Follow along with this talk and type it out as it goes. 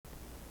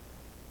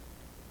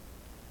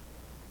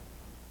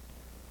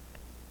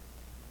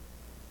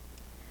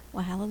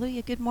Well,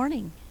 hallelujah. Good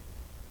morning.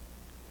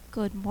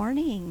 Good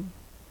morning.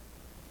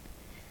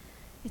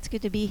 It's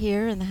good to be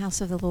here in the house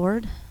of the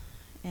Lord,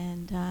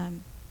 and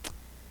I'm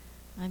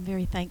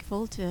very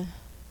thankful to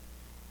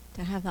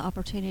have the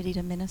opportunity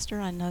to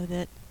minister. I know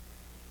that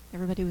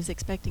everybody was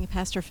expecting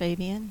Pastor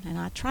Fabian, and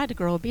I tried to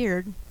grow a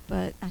beard,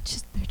 but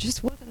there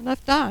just wasn't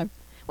enough time.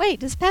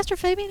 Wait, does Pastor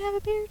Fabian have a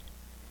beard?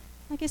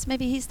 I guess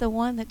maybe he's the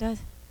one that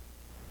does.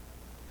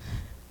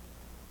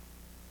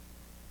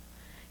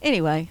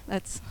 Anyway,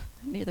 that's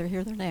neither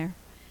here nor there.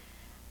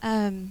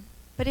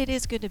 But it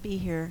is good to be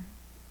here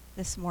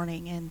this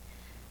morning, and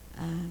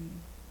um,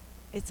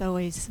 it's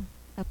always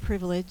a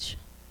privilege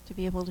to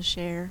be able to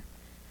share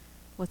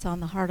what's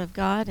on the heart of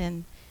God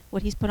and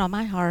what He's put on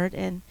my heart.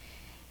 And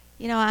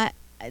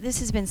this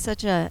has been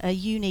such a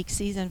unique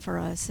season for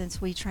us since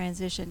we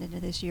transitioned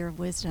into this year of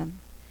wisdom,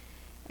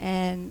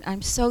 and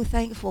I'm so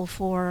thankful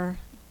for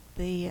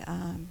the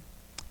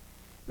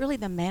really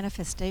the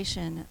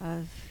manifestation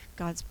of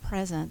God's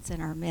presence in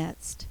our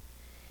midst.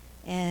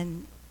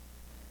 And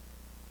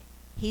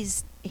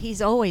He's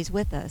always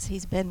with us.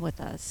 He's been with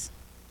us.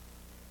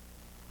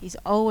 He's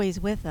always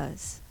with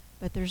us.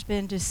 But there's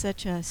been just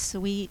such a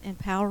sweet and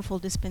powerful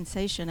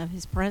dispensation of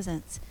His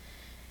presence,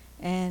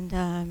 and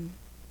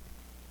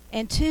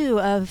two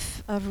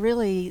of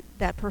really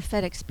that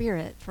prophetic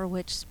spirit for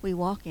which we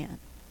walk in.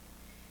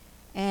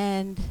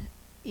 And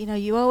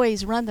you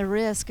always run the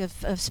risk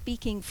of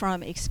speaking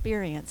from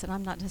experience, and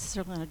I'm not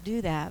necessarily going to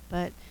do that,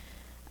 but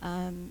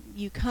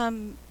you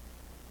come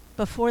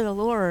before the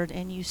Lord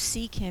and you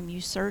seek Him,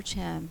 you search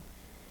Him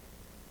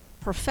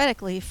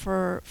prophetically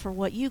for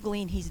what you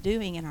glean He's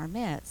doing in our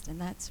midst.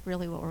 And that's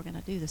really what we're going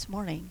to do this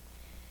morning,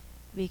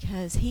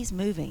 because He's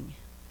moving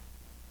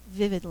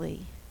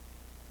vividly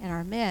in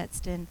our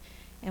midst. And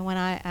when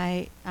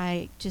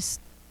I just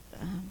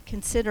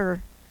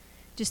consider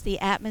just the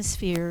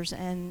atmospheres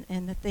and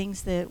the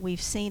things that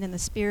we've seen in the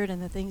Spirit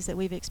and the things that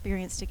we've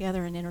experienced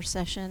together in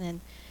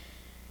intercession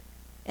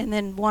and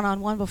then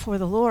one-on-one before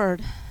the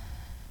Lord,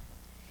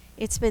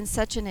 it's been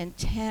such an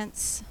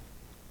intense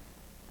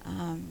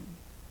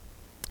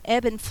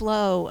ebb and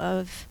flow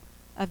of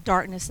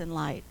darkness and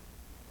light.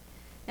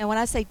 And when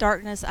I say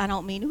darkness, I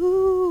don't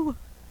mean,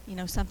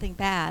 something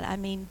bad. I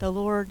mean the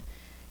Lord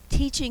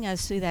teaching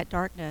us through that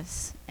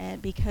darkness,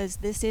 and because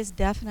this is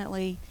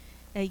definitely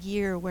a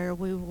year where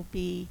we will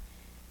be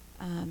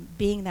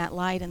being that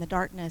light in the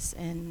darkness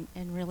and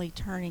really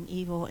turning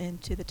evil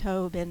into the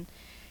Tob.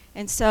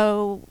 And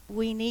so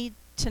we need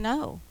to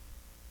know.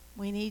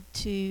 We need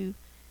to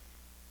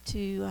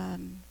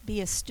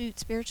be astute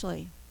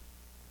spiritually.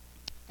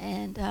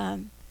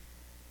 And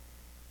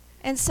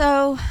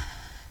so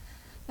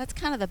that's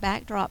kind of the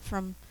backdrop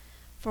from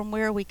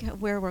where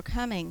we're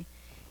coming.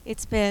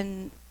 It's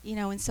been,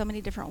 in so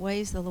many different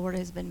ways the Lord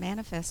has been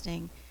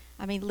manifesting.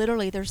 I mean,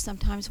 literally, there's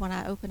sometimes when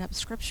I open up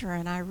Scripture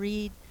and I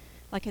read,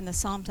 like in the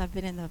Psalms. I've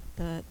been in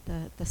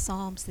the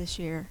Psalms this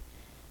year,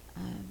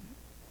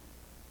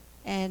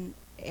 and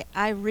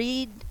I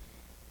read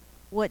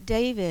what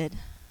David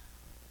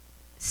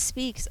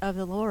speaks of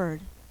the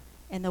Lord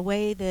and the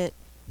way that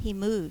He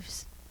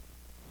moves.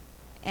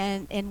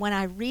 And when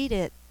I read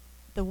it,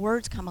 the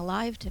words come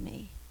alive to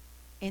me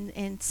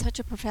in such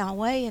a profound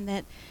way, in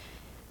that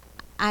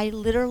I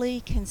literally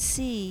can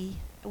see,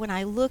 when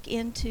I look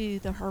into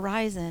the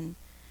horizon,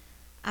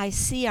 I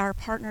see our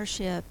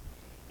partnership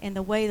and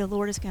the way the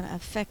Lord is going to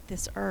affect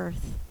this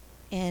earth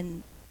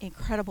in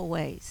incredible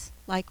ways,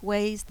 like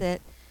ways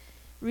that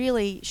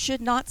really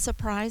should not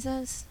surprise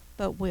us,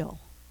 but will.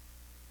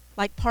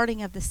 Like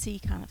parting of the sea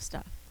kind of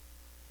stuff,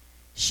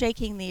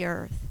 shaking the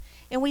earth.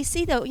 And we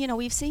see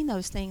we've seen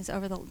those things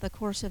over the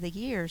course of the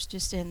years,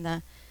 just in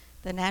the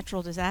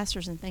natural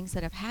disasters and things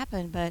that have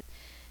happened. But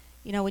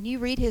when you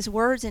read His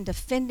words and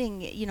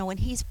defending, when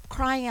He's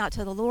crying out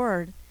to the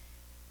Lord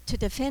to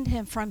defend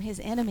Him from His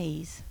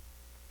enemies,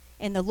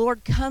 and the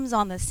Lord comes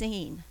on the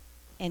scene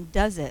and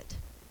does it,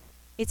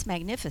 it's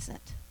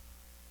magnificent.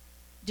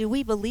 Do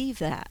we believe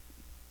that?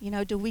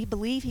 Do we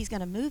believe He's going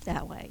to move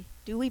that way?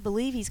 Do we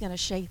believe He's going to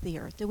shake the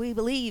earth? Do we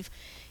believe,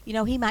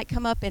 He might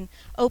come up and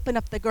open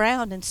up the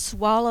ground and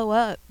swallow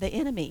up the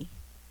enemy?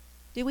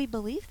 Do we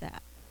believe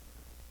that?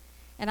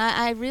 And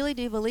I really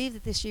do believe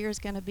that this year is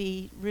going to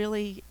be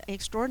really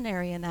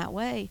extraordinary in that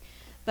way.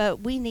 But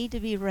we need to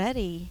be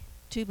ready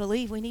to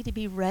believe. We need to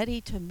be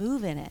ready to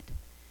move in it.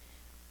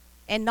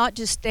 And not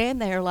just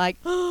stand there like,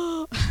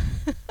 oh,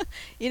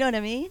 you know what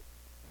I mean?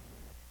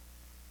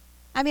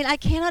 I mean, I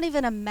cannot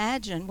even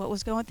imagine what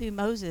was going through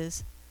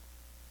Moses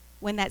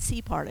when that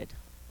sea parted.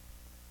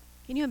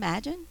 Can you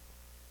imagine?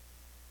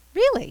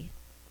 Really?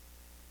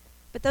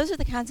 But those are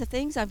the kinds of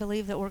things I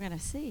believe that we're going to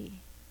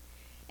see.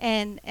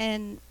 And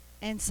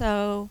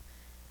so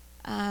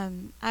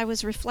I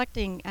was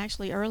reflecting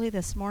actually early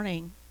this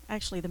morning,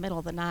 actually the middle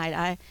of the night.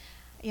 I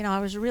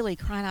was really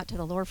crying out to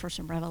the Lord for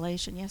some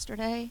revelation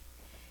yesterday.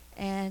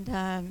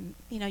 And,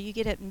 you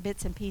get it in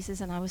bits and pieces,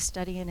 and I was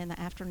studying in the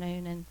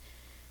afternoon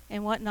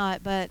and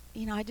whatnot. But,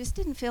 I just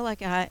didn't feel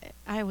like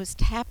I was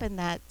tapping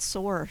that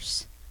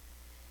source.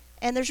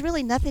 And there's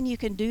really nothing you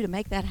can do to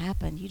make that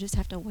happen. You just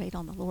have to wait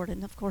on the Lord.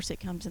 And of course, it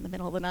comes in the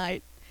middle of the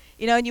night.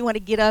 And you want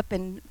to get up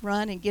and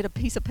run and get a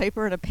piece of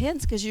paper and a pen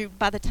because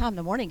by the time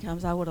the morning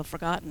comes, I would have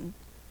forgotten.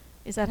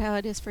 Is that how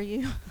it is for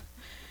you?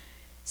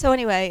 So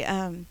anyway,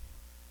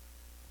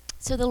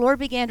 so the Lord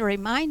began to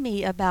remind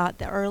me about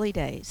the early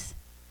days.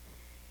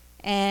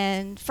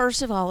 And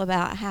first of all,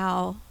 about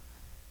how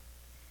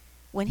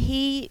when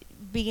he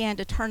began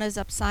to turn us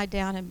upside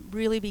down and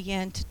really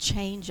began to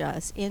change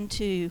us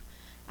into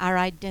our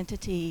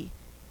identity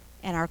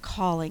and our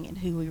calling and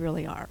who we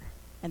really are.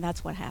 And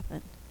that's what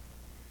happened.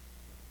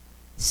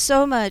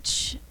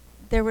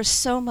 There was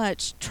so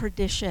much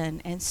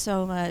tradition and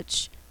so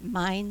much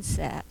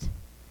mindset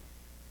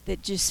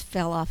that just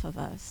fell off of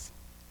us.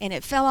 And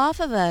it fell off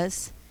of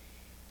us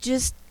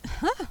just,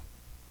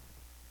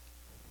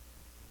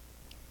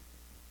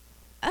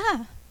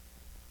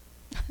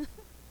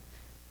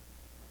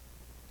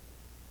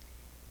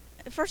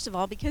 First of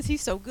all, because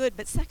he's so good,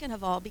 but second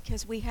of all,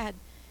 because we had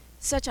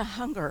such a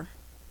hunger,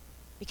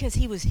 because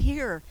he was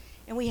here,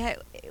 and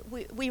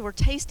we were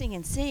tasting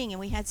and seeing, and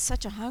we had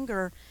such a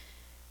hunger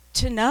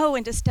to know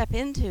and to step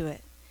into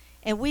it.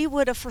 And we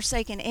would have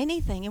forsaken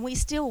anything, and we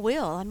still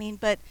will.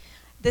 But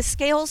the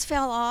scales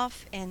fell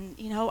off, and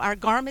our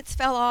garments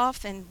fell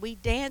off, and we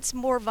danced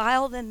more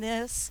vile than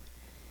this.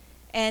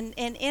 And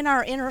in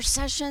our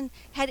intercession,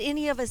 had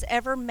any of us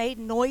ever made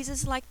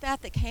noises like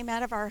that came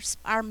out of our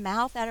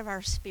mouth, out of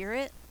our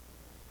spirit?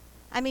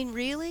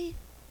 Really?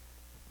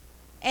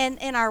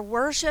 And our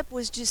worship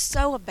was just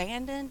so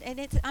abandoned.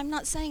 And I'm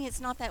not saying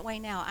it's not that way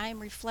now. I am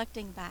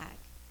reflecting back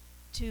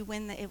to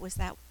when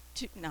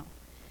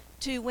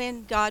to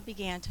when God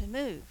began to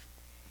move.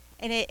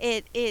 And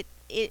it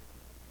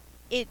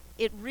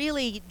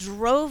really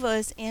drove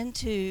us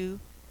into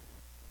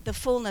the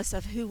fullness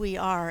of who we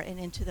are and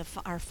into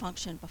our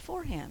function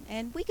before him.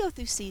 And we go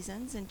through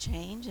seasons and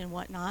change and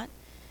whatnot.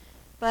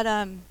 But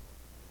I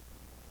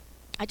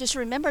just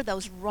remember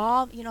those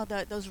raw,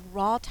 those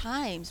raw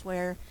times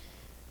where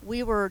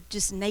we were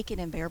just naked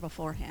and bare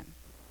before him.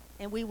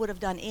 And we would have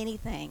done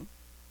anything,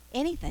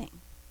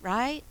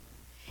 right?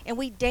 And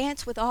we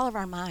danced with all of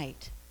our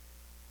might.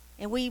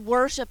 And we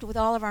worshiped with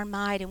all of our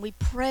might. And we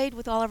prayed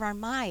with all of our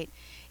might.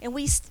 And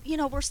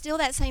we're still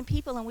that same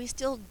people, and we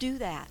still do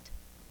that.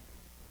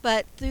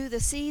 But through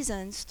the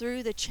seasons,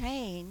 through the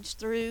change,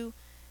 through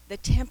the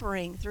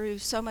tempering, through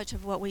so much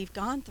of what we've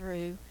gone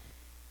through,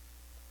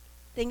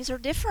 things are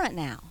different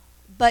now.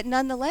 But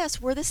nonetheless,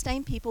 we're the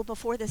same people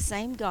before the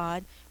same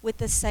God with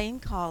the same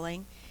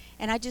calling.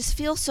 And I just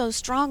feel so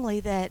strongly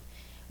that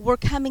we're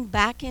coming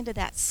back into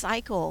that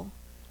cycle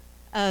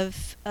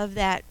of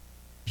that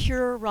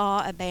pure,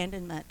 raw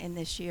abandonment in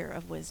this year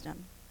of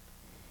wisdom.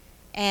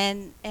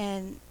 And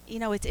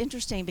it's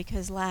interesting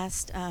because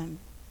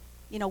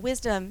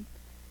wisdom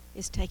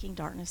is taking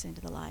darkness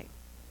into the light.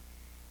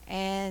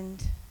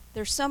 And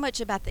there's so much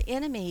about the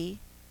enemy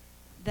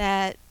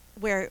that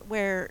where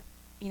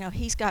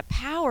he's got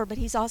power, but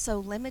he's also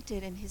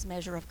limited in his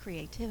measure of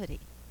creativity.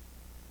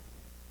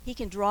 He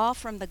can draw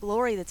from the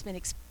glory that's been,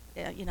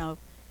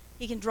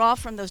 he can draw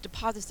from those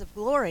deposits of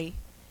glory,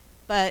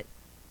 but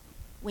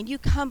when you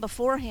come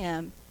before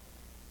him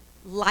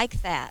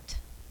like that,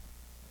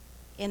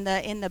 in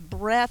the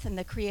breath and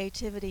the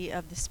creativity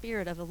of the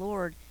Spirit of the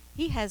Lord,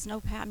 he has no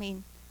power.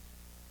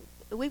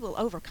 We will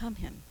overcome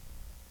him,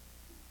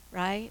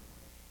 right?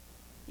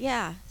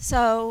 Yeah.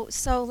 So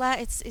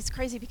it's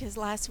crazy because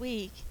last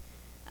week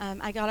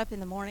I got up in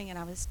the morning and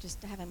I was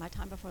just having my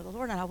time before the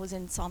Lord, and I was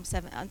in Psalm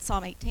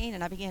 18,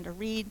 and I began to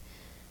read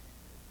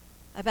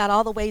about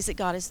all the ways that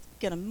God is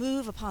going to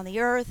move upon the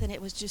earth, and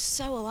it was just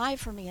so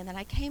alive for me. And then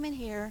I came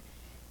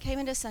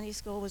into Sunday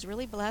school, was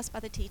really blessed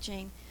by the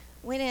teaching,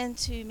 went in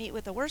to meet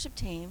with the worship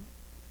team,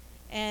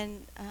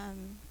 and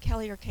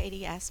Kelly or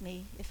Katie asked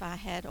me if I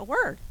had a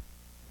word.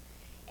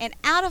 And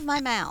out of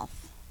my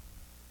mouth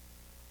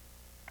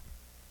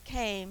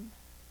came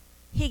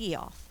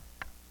Higioth.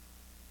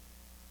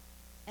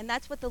 And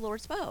that's what the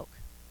Lord spoke.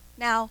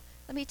 Now,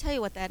 let me tell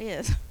you what that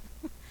is.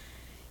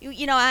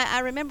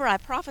 I remember I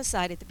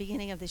prophesied at the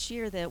beginning of this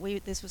year that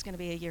this was going to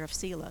be a year of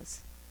Selahs,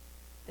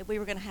 that we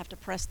were going to have to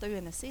press through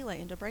in the Selah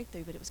into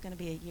breakthrough, but it was going to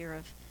be a year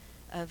of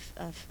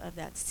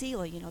that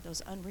Selah,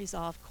 those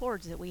unresolved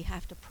chords that we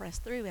have to press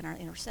through in our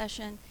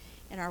intercession,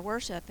 in our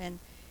worship. And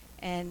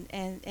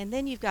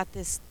then you've got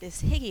this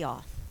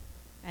Higioth.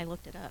 I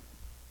looked it up.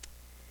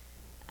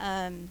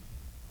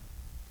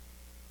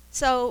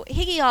 So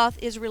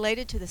Higioth is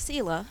related to the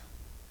Selah,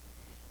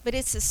 but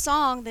it's a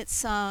song that's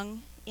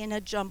sung in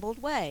a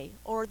jumbled way,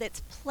 or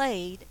that's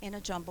played in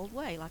a jumbled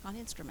way, like on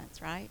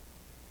instruments, right?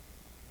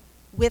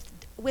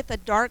 With a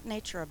dark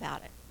nature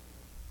about it.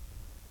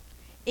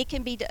 It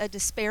can be a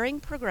despairing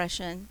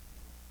progression,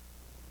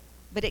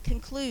 but it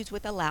concludes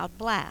with a loud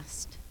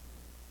blast.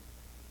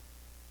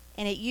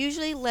 And it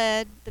usually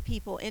led the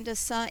people in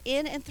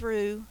and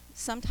through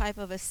some type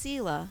of a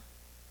Selah.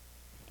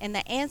 And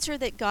the answer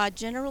that God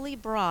generally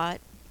brought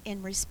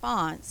in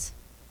response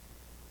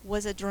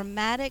was a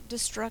dramatic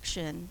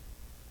destruction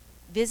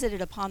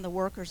visited upon the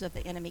workers of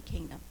the enemy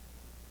kingdom.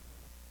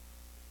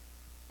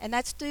 And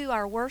that's through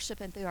our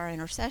worship and through our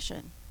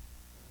intercession.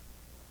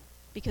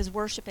 Because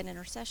worship and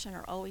intercession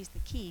are always the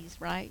keys,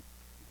 right,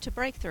 to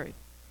breakthrough.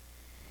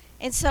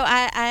 And so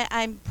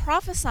I'm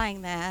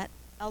prophesying that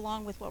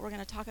along with what we're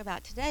going to talk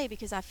about today,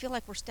 because I feel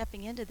like we're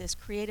stepping into this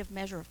creative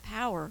measure of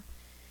power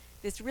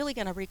that's really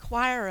going to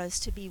require us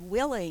to be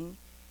willing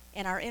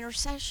in our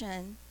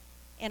intercession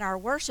and our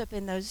worship,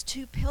 in those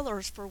two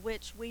pillars for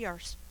which we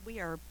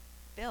are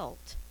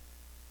built,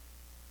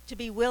 to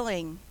be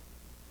willing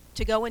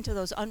to go into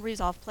those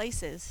unresolved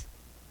places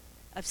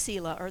of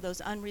Selah, or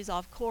those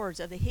unresolved chords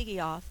of the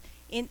Higgioth,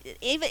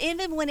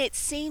 even when it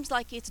seems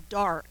like it's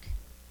dark,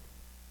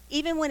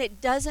 even when it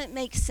doesn't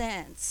make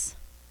sense,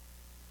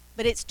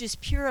 but it's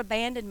just pure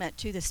abandonment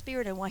to the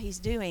Spirit and what He's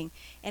doing.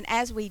 And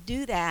as we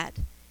do that,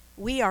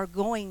 we are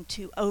going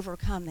to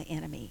overcome the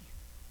enemy.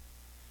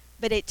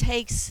 But it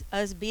takes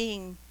us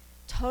being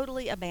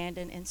totally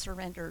abandoned and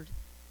surrendered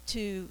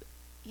to,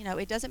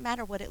 it doesn't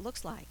matter what it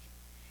looks like.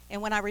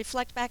 And when I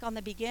reflect back on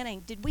the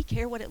beginning, did we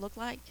care what it looked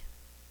like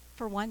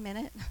for 1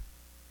 minute?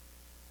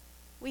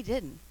 We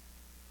didn't.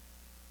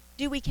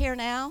 Do we care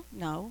now?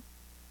 No.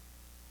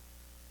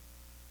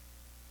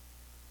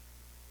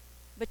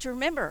 But you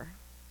remember,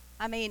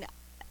 and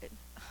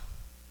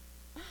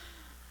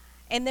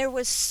there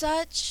was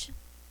such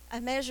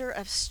a measure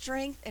of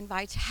strength and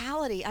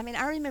vitality.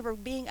 I remember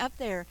being up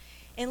there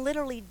and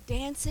literally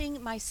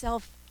dancing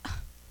myself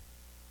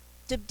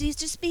to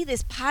just be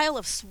this pile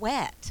of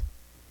sweat.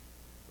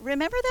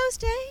 Remember those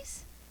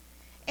days?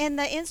 And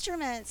the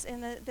instruments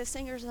and the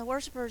singers and the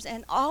worshipers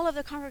and all of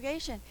the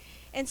congregation.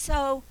 And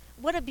so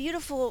what a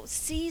beautiful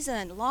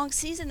season, long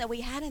season that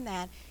we had in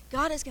that.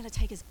 God is going to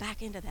take us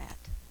back into that.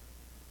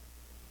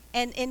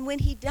 And when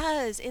He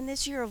does, in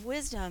this year of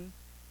wisdom,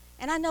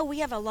 and I know we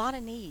have a lot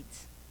of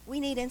needs.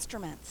 We need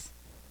instruments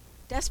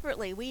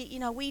desperately. We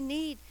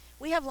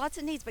have lots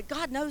of needs, but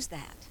God knows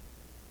that.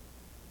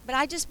 But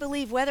I just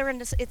believe whether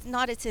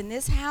it's in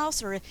this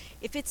house, or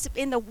if it's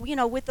in the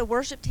with the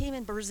worship team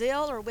in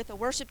Brazil, or with the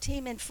worship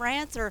team in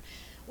France, or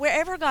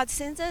wherever God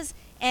sends us,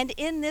 and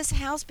in this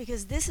house,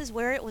 because this is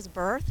where it was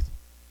birthed,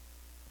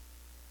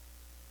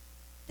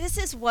 this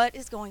is what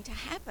is going to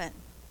happen.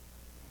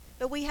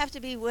 But we have to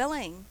be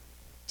willing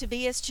to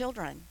be His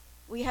children.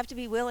 We have to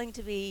be willing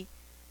to be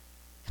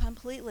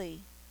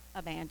completely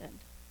abandoned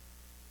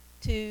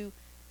to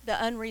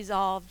the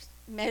unresolved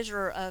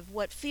measure of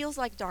what feels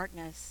like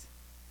darkness,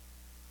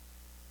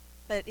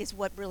 but is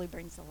what really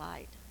brings the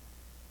light.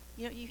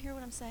 You hear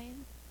what I'm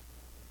saying?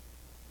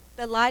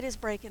 The light is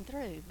breaking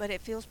through, but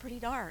it feels pretty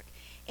dark.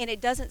 And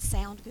it doesn't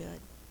sound good.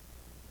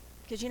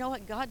 Because you know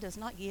what? God does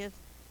not give...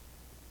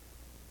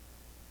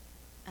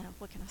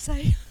 what can I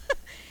say?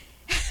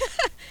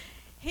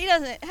 He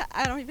doesn't...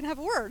 I don't even have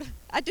a word.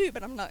 I do,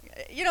 but I'm not...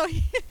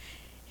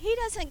 He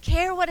doesn't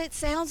care what it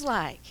sounds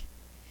like.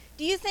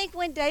 Do you think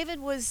when David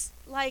was,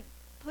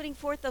 putting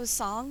forth those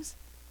songs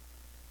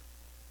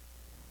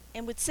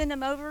and would send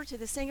them over to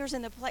the singers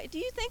in the play, do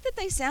you think that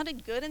they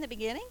sounded good in the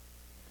beginning?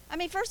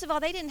 First of all,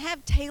 they didn't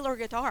have Taylor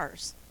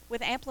guitars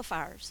with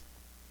amplifiers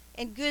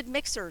and good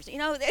mixers.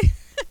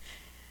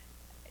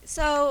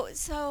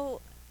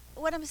 So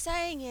what I'm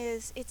saying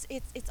is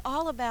it's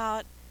all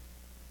about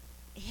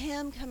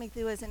Him coming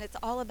through us, and it's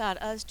all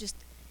about us just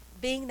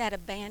being that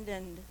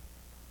abandoned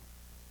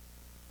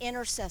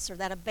intercessor,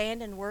 that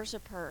abandoned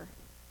worshiper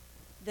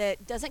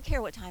that doesn't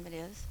care what time it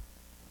is,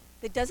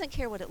 that doesn't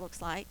care what it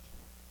looks like,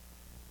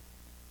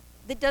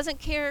 that doesn't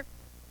care,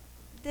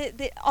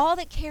 that all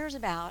that cares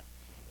about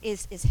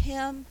is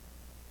Him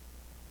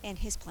and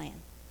His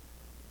plan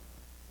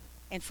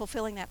and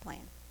fulfilling that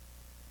plan.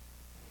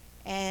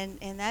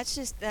 And that's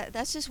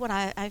just what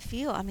I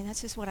feel.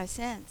 That's just what I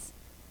sense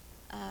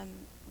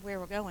where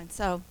we're going.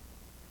 So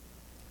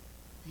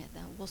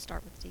we'll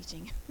start with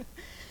teaching.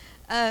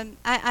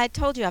 I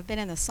told you I've been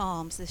in the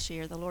Psalms this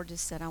year. The Lord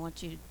just said, I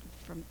want you,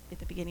 from at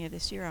the beginning of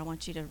this year, I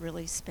want you to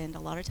really spend a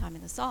lot of time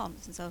in the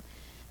Psalms. And so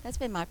that's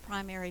been my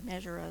primary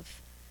measure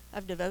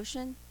of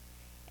devotion.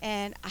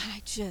 And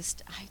I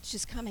just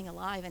coming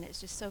alive, and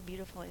it's just so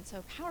beautiful and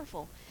so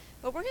powerful.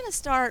 But we're going to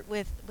start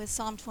with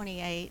Psalm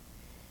 28,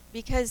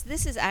 because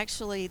this is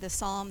actually the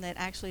psalm that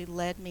actually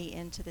led me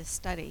into this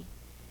study.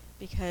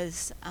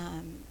 Because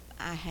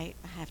I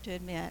have to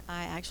admit,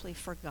 I actually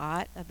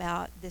forgot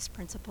about this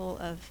principle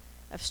of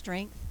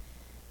strength.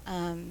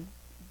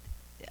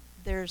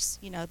 There's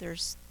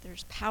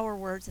power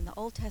words in the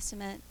Old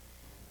Testament,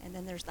 and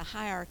then there's the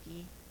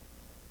hierarchy,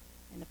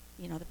 and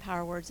the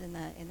power words in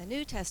the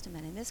New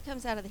Testament. And this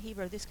comes out of the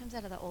Hebrew. This comes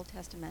out of the Old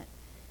Testament.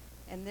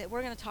 And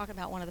we're going to talk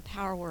about one of the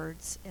power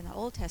words in the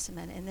Old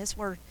Testament. And this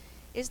word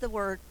is the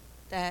word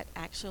that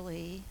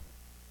actually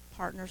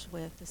partners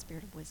with the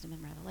spirit of wisdom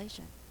and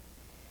revelation.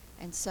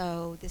 And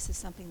so this is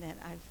something that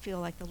I feel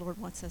like the Lord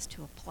wants us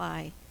to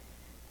apply,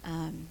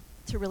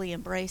 to really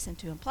embrace and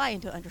to apply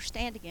and to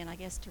understand again, I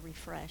guess, to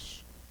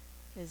refresh.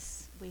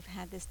 Because we've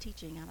had this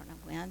teaching, I don't know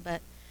when,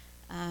 but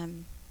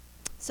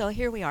so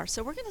here we are.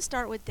 So we're going to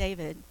start with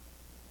David.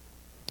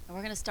 And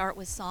we're going to start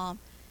with Psalm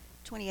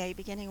 28,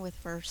 beginning with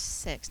verse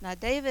 6. Now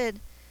David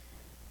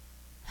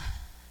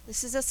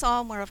This is a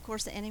psalm where, of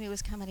course, the enemy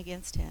was coming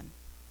against him.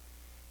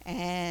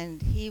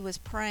 And he was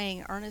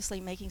praying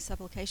earnestly, making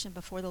supplication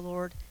before the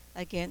Lord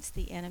against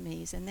the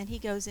enemies. And then he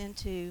goes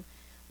into,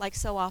 like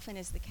so often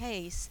is the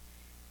case,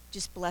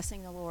 just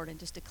blessing the Lord and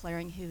just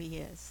declaring who he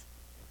is.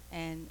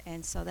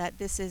 And so that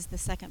this is the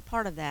second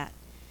part of that.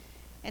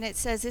 And it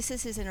says this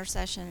is his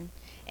intercession.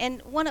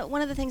 And one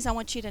of the things I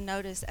want you to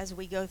notice as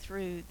we go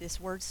through this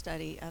word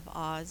study of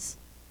Oz,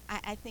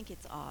 I think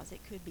it's Oz.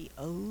 It could be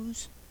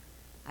Oz.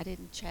 I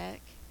didn't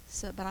check,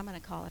 but I'm going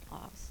to call it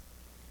Oz.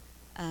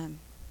 I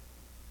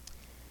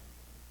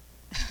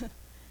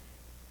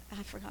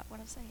forgot what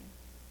I'm saying.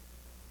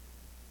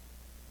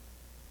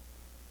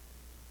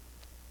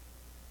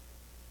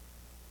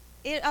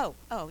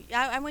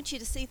 I want you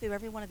to see through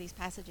every one of these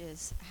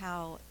passages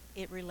how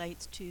it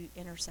relates to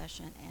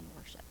intercession and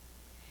worship.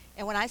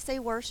 And when I say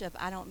worship,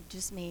 I don't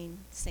just mean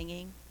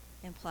singing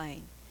and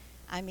playing.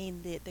 I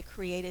mean the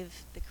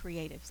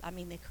creatives. I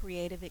mean the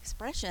creative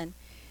expression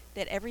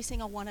that every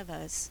single one of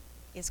us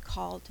is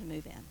called to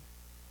move in.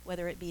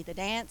 Whether it be the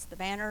dance, the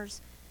banners,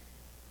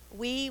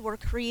 we were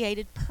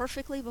created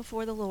perfectly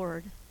before the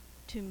Lord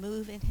to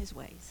move in his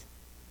ways,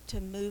 to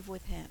move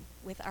with him,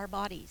 with our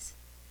bodies.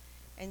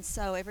 And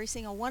so every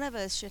single one of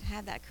us should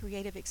have that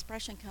creative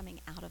expression coming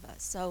out of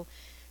us. So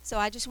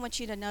I just want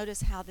you to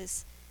notice how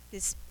this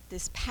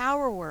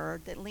power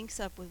word that links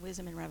up with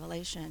wisdom and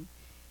revelation,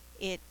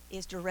 it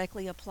is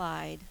directly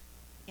applied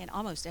in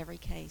almost every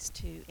case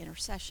to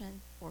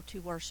intercession or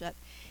to worship,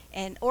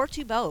 or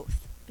to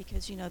both,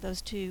 because those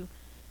two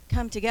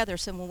come together.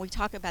 So when we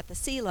talk about the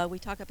Selah, we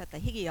talk about the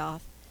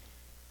Higioth,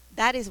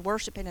 that is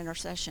worship and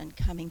intercession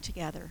coming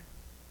together,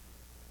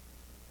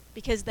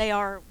 because they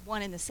are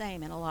one and the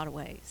same in a lot of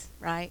ways,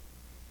 right?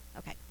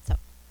 Okay, so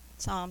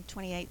Psalm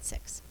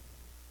 28:6.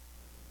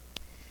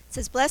 It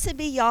says, "Blessed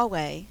be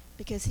Yahweh,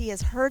 because he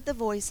has heard the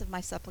voice of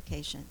my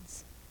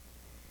supplications.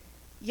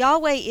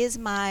 Yahweh is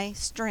my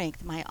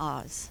strength, my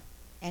Oz,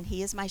 and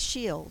he is my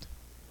shield.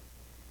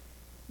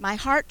 My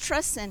heart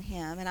trusts in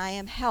him, and I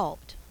am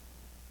helped.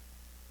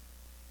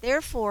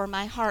 Therefore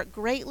my heart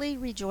greatly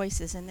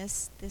rejoices," and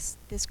this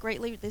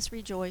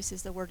rejoice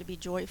is the word to be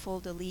joyful,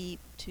 to leap,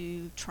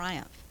 to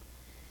triumph.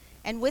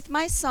 "And with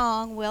my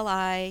song will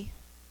I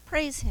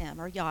praise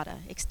him," or yada,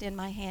 extend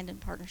my hand in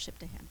partnership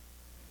to him.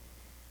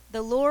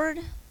 "The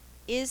Lord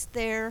is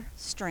their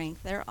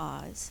strength," their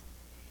Oz,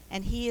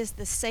 "and he is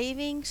the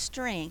saving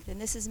strength,"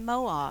 and this is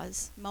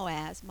Moaz,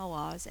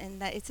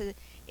 and that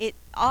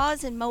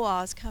Oz and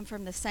Moaz come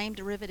from the same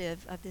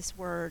derivative of this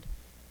word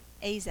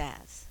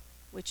Azaz,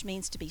 which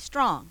means to be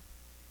strong.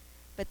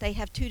 But they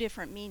have two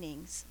different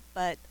meanings.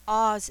 But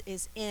Oz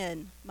is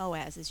in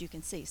Moaz, as you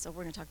can see. So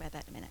we're going to talk about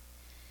that in a minute.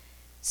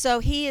 So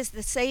he is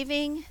the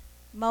saving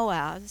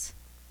Moaz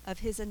of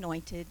his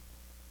anointing,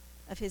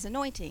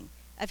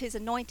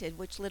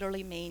 which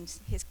literally means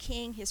his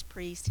king, his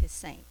priest, his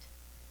saint.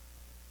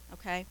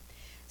 Okay?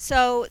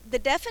 So the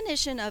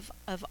definition of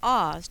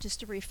Oz, just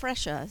to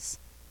refresh us,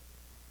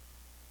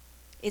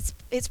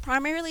 it's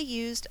primarily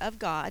used of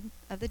God,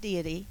 of the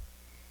deity,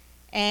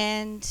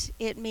 and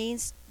it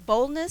means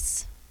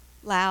boldness,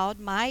 loud,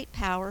 might,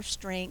 power,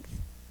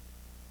 strength,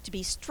 to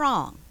be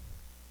strong.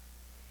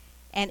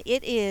 And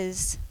it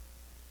is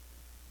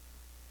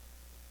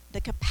the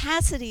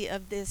capacity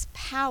of this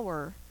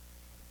power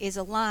is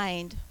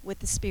aligned with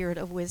the spirit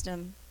of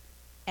wisdom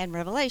and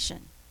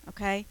revelation.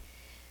 Okay?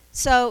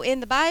 So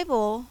in the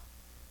Bible,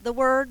 the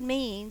word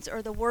means,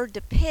 or the word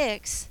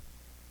depicts,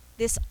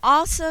 this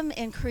awesome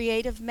and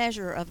creative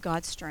measure of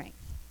God's strength.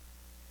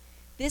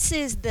 This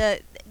is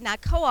now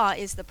Koah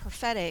is the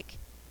prophetic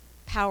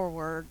power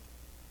word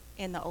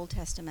in the Old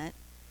Testament.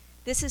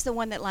 This is the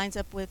one that lines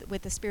up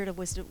with the spirit of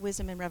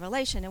wisdom and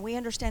revelation. And we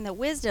understand that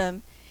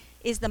wisdom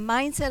is the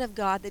mindset of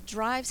God that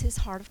drives his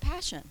heart of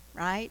passion,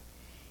 right?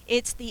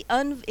 It's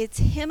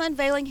him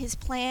unveiling his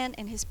plan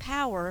and his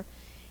power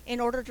in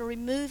order to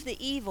remove the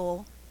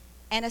evil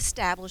and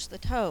establish the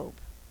Tob.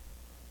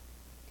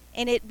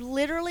 And it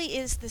literally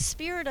is the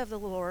Spirit of the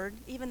Lord,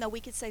 even though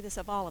we could say this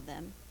of all of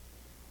them,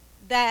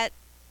 that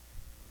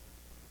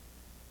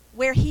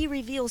where he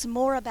reveals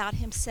more about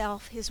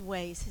himself, his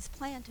ways, his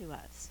plan to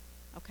us.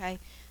 Okay?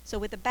 So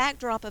with the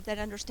backdrop of that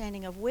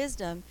understanding of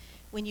wisdom,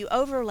 when you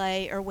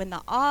overlay, or when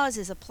the Oz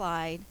is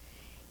applied,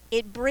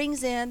 it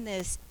brings in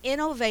this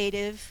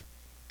innovative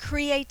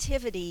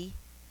creativity,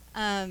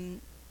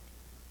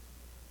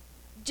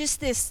 just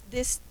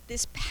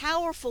this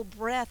powerful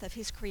breath of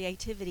his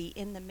creativity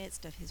in the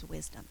midst of his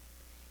wisdom.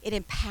 It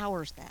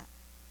empowers that.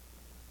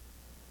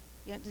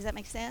 Does that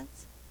make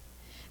sense?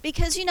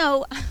 Because,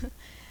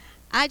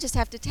 I just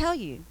have to tell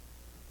you,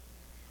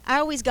 I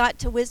always got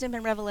to wisdom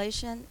and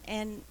revelation,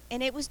 and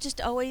it was just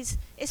always,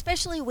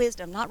 especially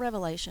wisdom, not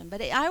revelation,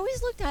 but I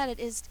always looked at it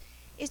as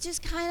it's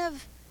just kind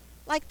of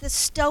like the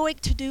stoic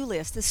to-do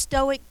list, the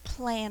stoic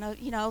plan of,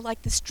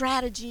 like the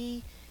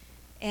strategy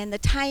and the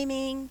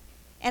timing.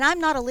 And I'm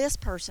not a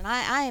list person.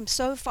 I am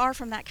so far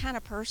from that kind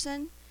of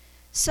person.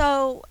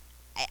 So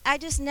I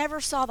just never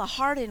saw the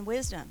heart in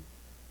wisdom.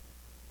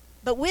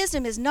 But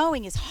wisdom is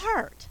knowing his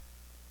heart.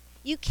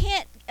 You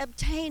can't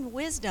obtain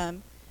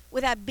wisdom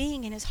without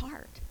being in his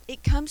heart.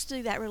 It comes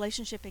through that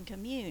relationship and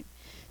commune.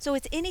 So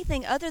it's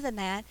anything other than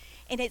that,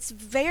 and it's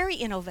very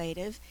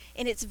innovative,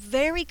 and it's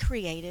very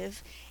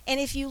creative. And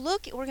if you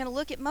look, we're going to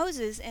look at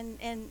Moses, and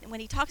when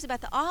he talks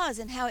about the Oz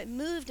and how it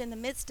moved in the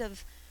midst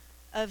of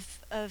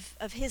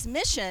his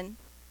mission,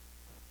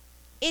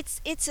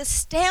 it's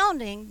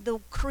astounding the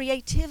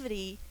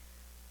creativity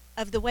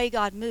of the way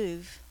God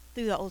moved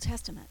through the Old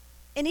Testament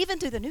and even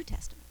through the New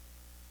Testament.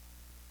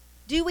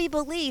 Do we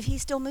believe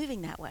he's still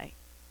moving that way?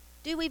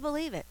 Do we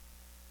believe it?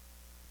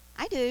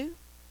 I do.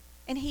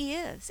 And he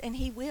is, and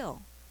he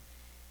will.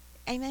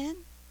 Amen?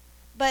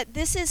 But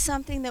this is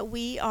something that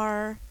we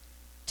are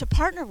to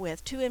partner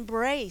with, to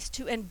embrace,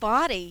 to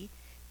embody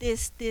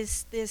this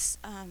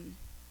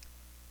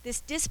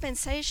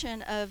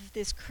dispensation of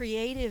this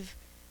creative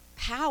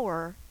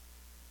power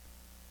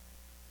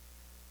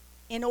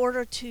in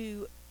order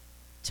to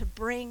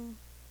bring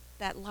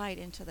that light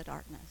into the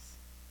darkness.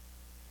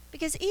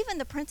 Because even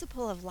the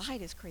principle of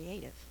light is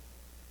creative,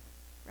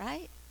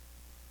 right?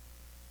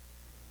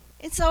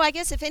 And so I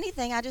guess if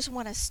anything, I just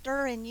want to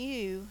stir in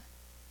you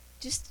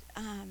just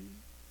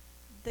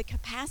the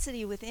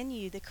capacity within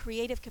you, the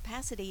creative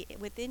capacity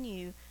within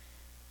you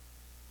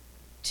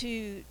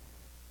to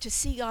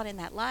see God in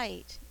that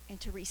light and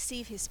to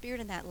receive his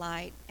Spirit in that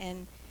light,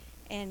 and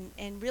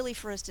really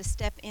for us to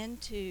step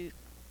into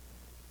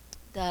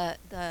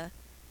the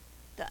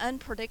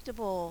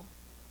unpredictable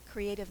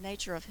creative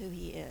nature of who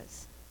he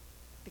is,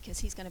 because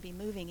he's going to be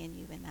moving in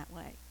you in that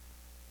way.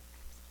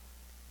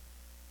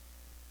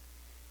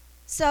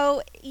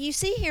 So you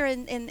see here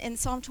in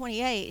Psalm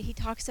 28, he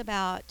talks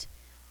about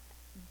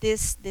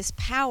this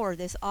power,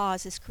 this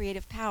Oz, this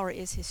creative power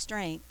is his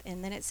strength,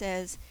 and then it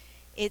says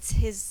it's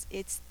his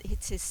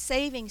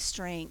saving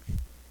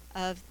strength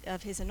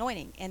of his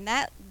anointing, and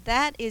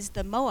that is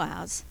the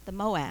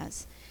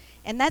Moaz,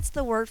 and that's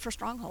the word for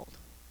stronghold.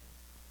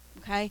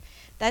 Okay,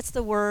 that's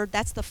the word.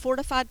 That's the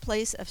fortified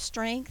place of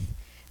strength.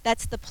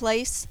 That's the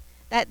place.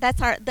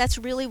 That's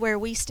really where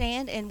we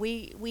stand, and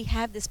we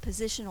have this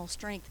positional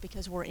strength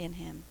because we're in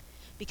him,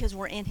 because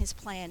we're in his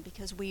plan,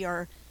 because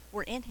we're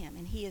in him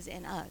and he is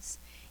in us.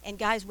 And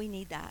guys, we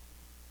need that.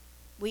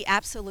 We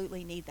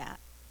absolutely need that.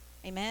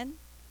 Amen?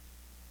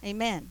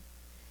 Amen.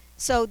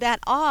 So that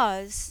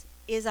Oz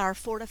is our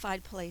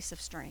fortified place of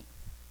strength.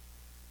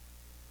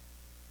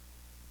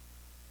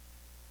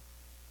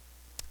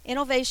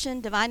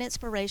 Innovation, divine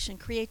inspiration,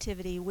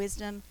 creativity,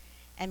 wisdom,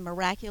 and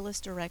miraculous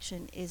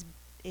direction is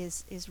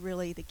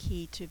really the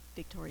key to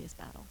victorious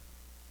battle.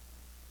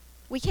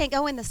 We can't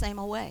go in the same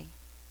old way.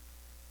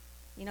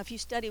 You know, if you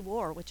study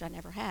war, which I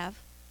never have,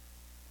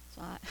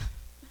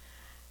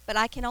 but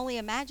I can only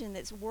imagine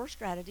that war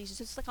strategies,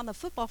 just like on the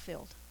football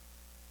field.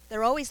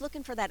 They're always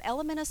looking for that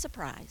element of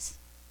surprise,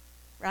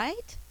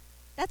 right?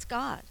 That's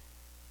God.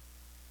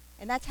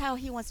 And that's how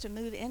he wants to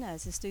move in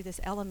us, is through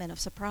this element of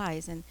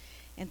surprise and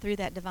through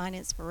that divine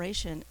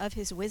inspiration of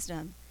his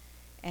wisdom,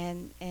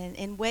 and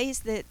in ways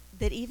that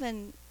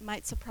even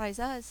might surprise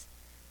us.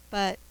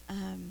 But,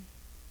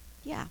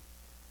 yeah.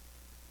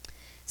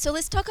 So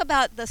let's talk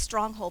about the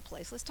stronghold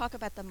place. Let's talk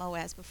about the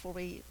Moaz before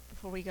we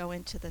go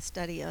into the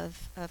study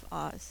of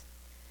Oz.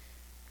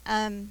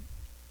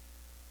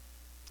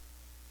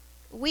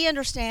 We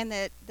understand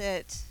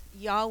that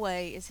Yahweh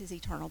is his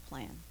eternal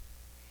plan.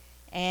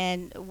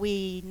 And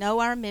we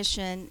know our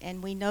mission,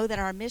 and we know that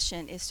our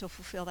mission is to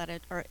fulfill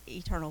that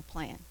eternal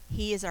plan.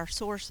 He is our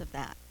source of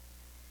that.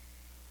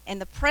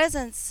 And the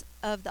presence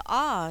of the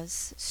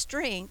Oz,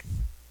 strength,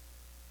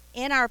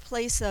 in our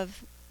place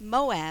of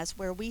Moaz,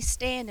 where we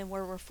stand and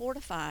where we're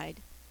fortified,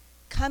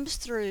 comes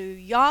through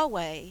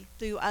Yahweh,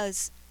 through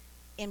us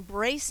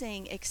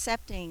embracing,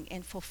 accepting,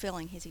 and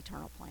fulfilling his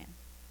eternal plan.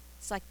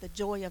 It's like the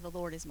joy of the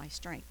Lord is my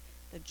strength.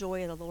 The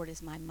joy of the Lord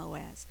is my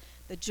Moaz.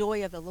 The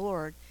joy of the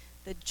Lord,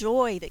 the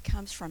joy that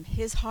comes from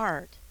his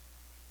heart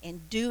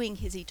in doing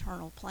his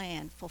eternal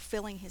plan,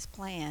 fulfilling his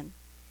plan,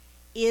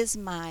 is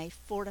my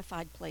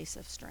fortified place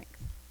of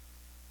strength.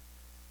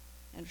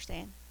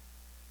 Understand?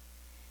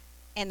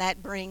 And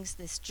that brings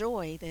this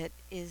joy that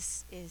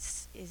is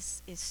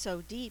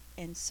so deep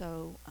and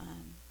so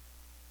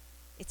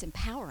it's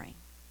empowering,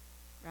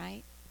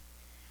 right?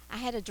 I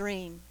had a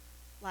dream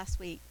last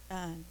week.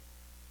 I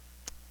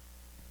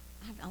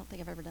don't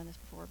think I've ever done this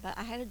before, but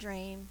I had a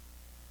dream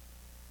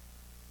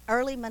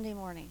early Monday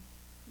morning.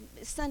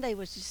 Sunday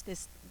was just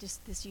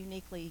this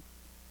uniquely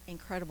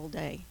incredible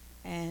day,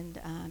 and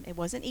it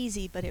wasn't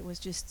easy, but it was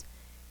just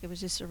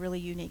a really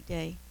unique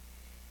day.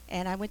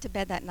 And I went to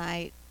bed that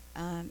night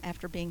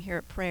after being here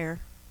at prayer,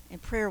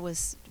 and prayer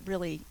was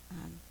really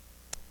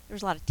there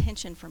was a lot of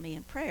tension for me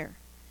in prayer,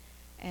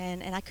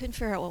 and I couldn't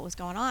figure out what was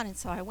going on. And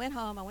so I went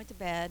home, I went to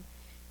bed,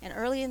 and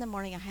early in the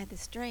morning I had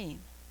this dream.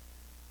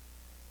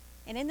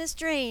 And in this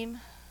dream,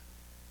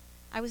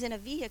 I was in a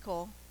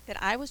vehicle that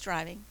I was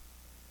driving,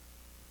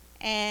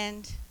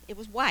 and it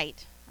was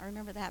white. I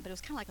remember that, but it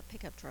was kind of like a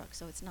pickup truck,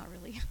 so it's not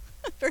really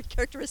very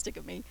characteristic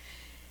of me.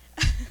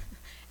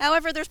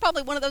 However, there's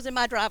probably one of those in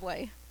my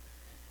driveway,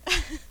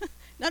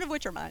 none of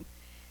which are mine.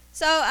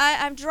 So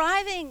I'm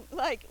driving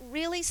like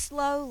really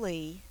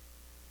slowly.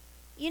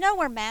 You know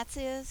where Matt's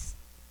is?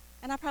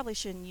 And I probably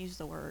shouldn't use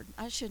the word.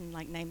 I shouldn't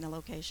like name the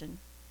location,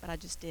 but I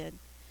just did.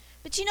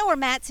 But you know where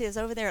Matt's is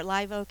over there at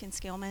Live Oak and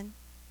Skillman,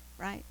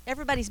 right?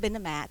 Everybody's been to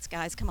Matt's,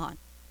 guys. Come on.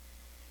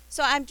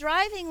 So I'm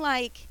driving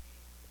like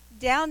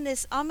down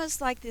this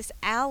almost like this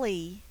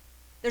alley.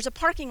 There's a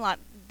parking lot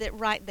that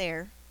right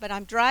there, but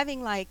I'm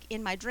driving like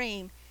in my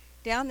dream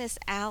down this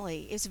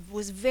alley. It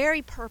was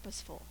very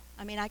purposeful.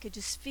 I mean, I could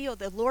just feel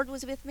the Lord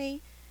was with me,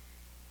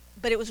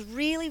 but it was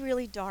really,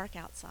 really dark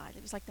outside.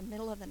 It was like the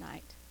middle of the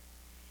night.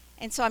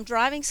 And so I'm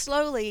driving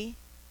slowly,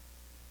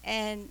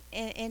 and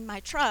in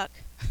my truck,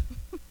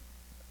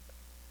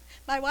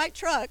 my white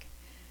truck,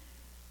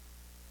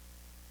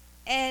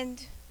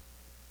 and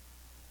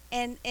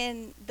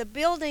the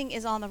building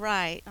is on the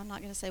right. I'm not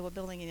going to say what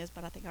building it is,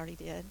 but I think I already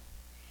did.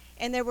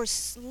 And there were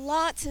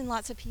lots and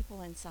lots of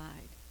people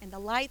inside, and the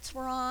lights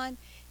were on,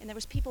 and there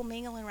was people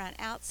mingling around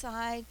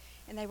outside,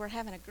 and they were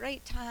having a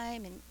great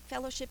time and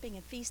fellowshipping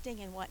and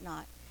feasting and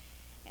whatnot.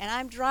 And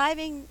I'm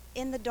driving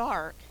in the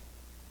dark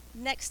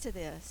next to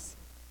this,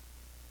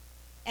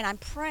 and I'm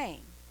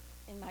praying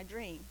in my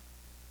dream,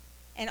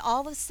 and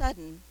all of a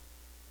sudden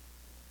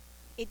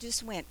it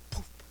just went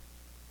poof,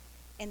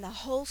 and the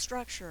whole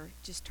structure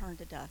just turned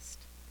to dust,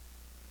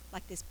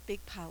 like this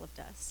big pile of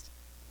dust.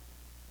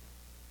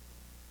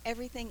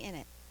 Everything in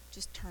it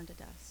just turned to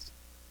dust.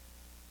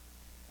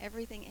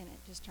 Everything in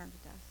it just turned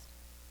to dust.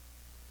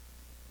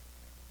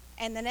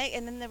 And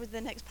then there was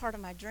the next part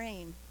of my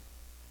dream.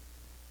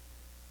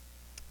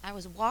 I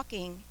was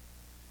walking.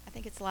 I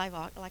think it's Live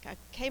Oak. Like I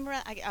came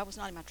around. I was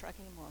not in my truck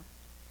anymore,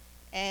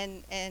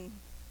 and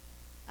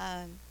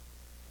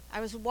I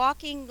was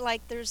walking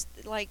like there's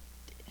like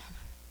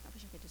I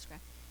wish I could describe.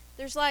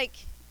 There's like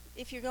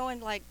if you're going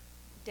like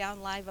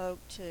down Live Oak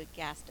to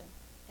Gaston,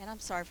 and I'm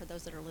sorry for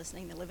those that are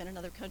listening that live in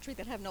another country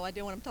that have no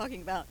idea what I'm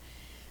talking about,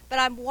 but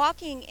I'm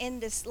walking in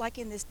this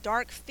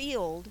dark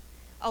field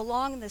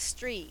along the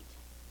street,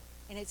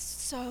 and it's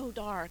so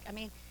dark. I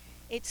mean,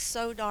 it's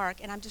so dark,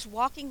 and I'm just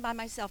walking by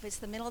myself. It's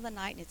the middle of the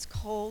night, and it's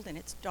cold, and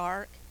it's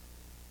dark.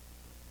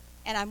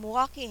 And I'm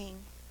walking,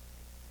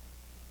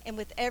 and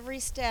with every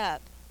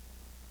step,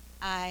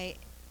 I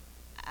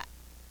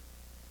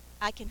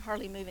can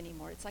hardly move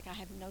anymore. It's like I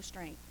have no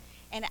strength.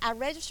 And I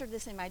registered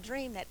this in my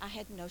dream that I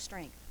had no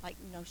strength, like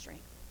no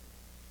strength.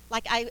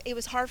 Like it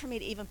was hard for me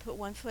to even put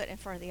one foot in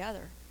front of the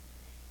other.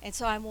 And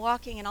so I'm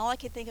walking, and all I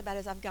could think about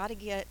is I've got to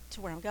get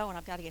to where I'm going.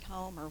 I've got to get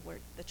home or where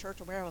the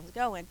church or wherever I was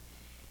going.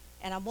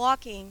 And I'm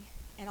walking,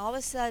 and all of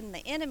a sudden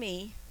the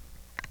enemy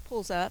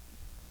pulls up,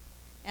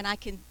 and I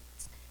can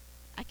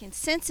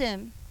sense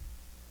him,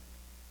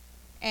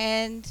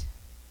 and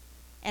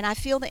I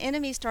feel the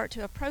enemy start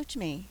to approach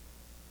me.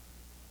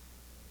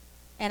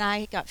 And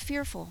I got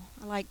fearful.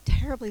 I like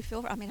terribly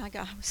fearful. I mean, I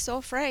was so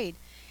afraid.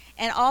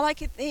 And all I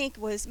could think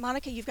was,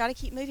 Monica, you've got to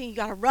keep moving. You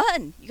got to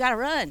run. You got to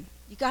run.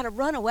 You got to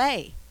run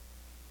away.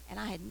 And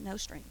I had no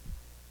strength.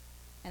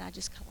 And I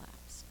just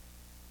collapsed.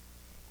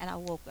 And I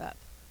woke up.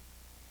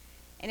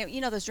 And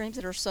you know those dreams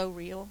that are so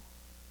real?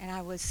 And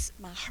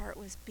my heart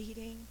was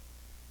beating.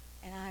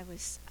 And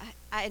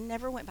I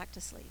never went back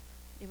to sleep.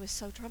 It was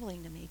so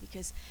troubling to me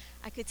because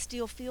I could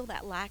still feel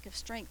that lack of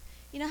strength.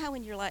 You know how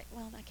when you're like,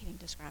 well, I can't even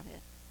describe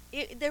it.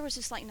 There was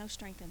just like no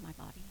strength in my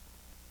body.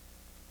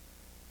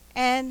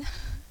 And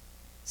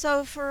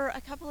so for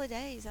a couple of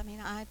days, I mean,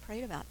 I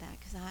prayed about that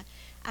because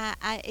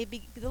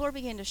the Lord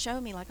began to show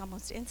me like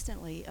almost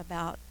instantly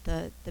about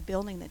the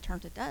building that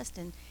turned to dust.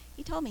 And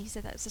he told me, he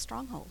said, that's a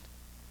stronghold.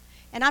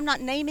 And I'm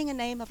not naming a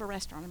name of a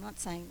restaurant. I'm not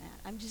saying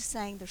that. I'm just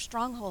saying there's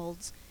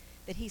strongholds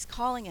that he's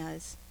calling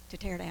us to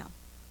tear down.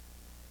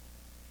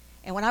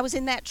 And when I was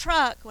in that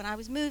truck, when I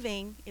was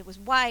moving, it was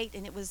white,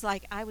 and it was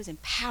like I was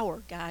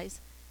empowered,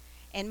 guys.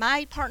 And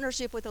my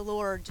partnership with the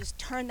Lord just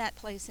turned that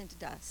place into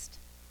dust.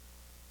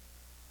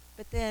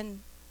 But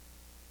then,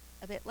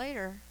 a bit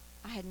later,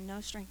 I had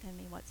no strength in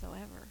me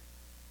whatsoever.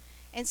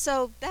 And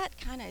so that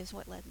kind of is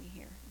what led me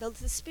here.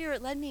 The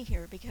Spirit led me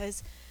here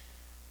because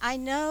I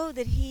know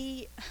that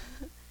He,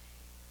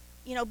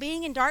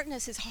 being in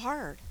darkness is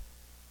hard.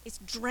 It's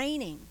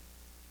draining.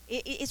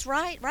 It's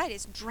right,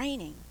 it's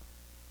draining.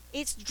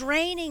 It's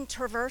draining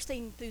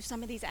traversing through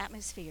some of these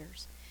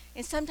atmospheres.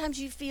 And sometimes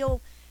you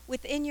feel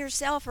within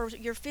yourself or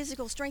your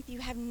physical strength, you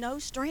have no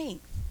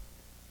strength.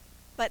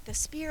 But the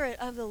Spirit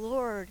of the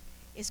Lord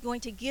is going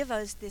to give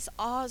us this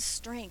Oz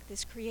strength,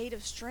 this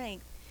creative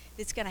strength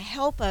that's going to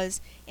help us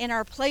in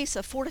our place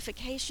of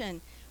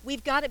fortification.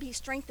 We've got to be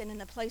strengthened in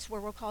the place where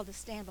we're called to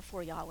stand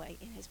before Yahweh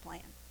in His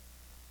plan.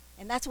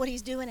 And that's what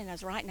He's doing in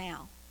us right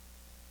now.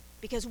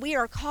 Because we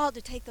are called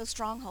to take those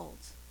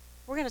strongholds.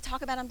 We're going to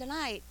talk about them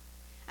tonight.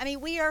 I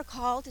mean, we are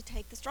called to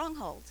take the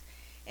strongholds.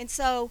 And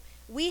so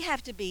we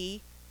have to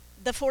be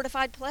the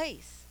fortified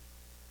place.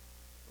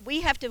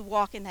 We have to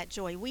walk in that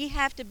joy. We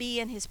have to be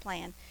in His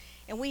plan.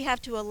 And we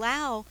have to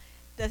allow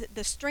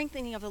the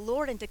strengthening of the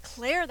Lord and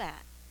declare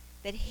that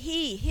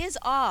His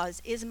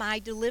Oz is my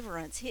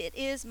deliverance. It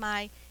is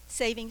my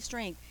saving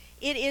strength.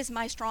 It is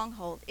my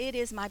stronghold. It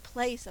is my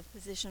place of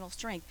positional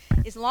strength.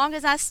 As long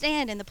as I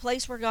stand in the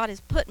place where God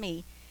has put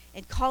me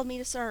and called me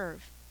to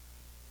serve,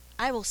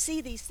 I will see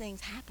these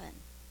things happen.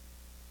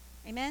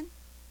 Amen?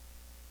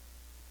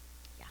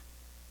 Yeah.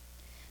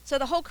 So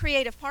the whole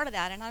creative part of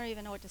that, and I don't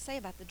even know what to say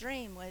about the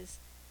dream, was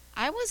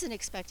I wasn't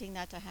expecting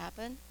that to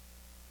happen.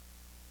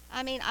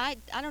 I mean, I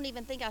don't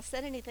even think I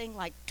said anything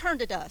like, turn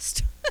to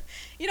dust.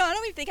 I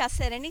don't even think I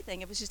said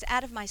anything. It was just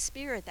out of my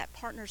spirit, that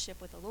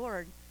partnership with the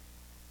Lord.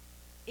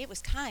 It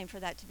was time for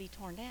that to be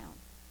torn down,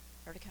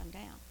 or to come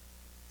down.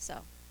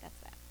 So, that's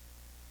that.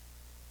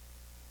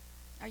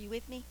 Are you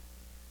with me?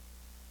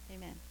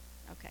 Amen.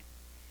 Okay.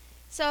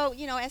 So,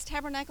 as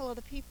Tabernacle of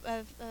the people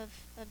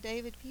of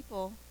David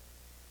people,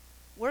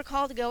 we're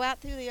called to go out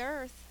through the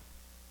earth,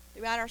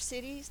 throughout our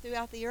cities,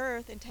 throughout the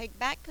earth, and take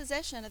back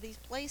possession of these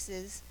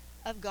places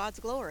of God's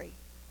glory.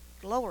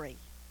 Glory.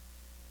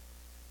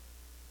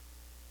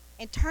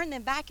 And turn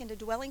them back into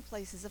dwelling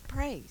places of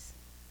praise.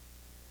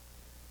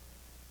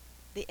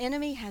 The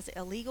enemy has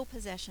illegal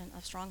possession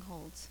of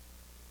strongholds,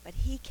 but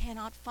he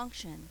cannot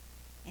function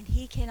and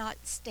he cannot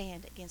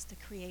stand against the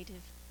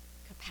creative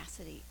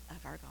capacity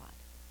of our God.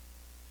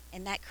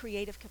 And that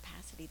creative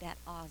capacity, that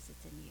Oz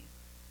that's in you,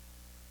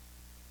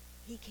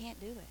 he can't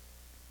do it.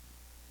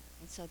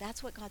 And so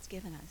that's what God's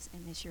given us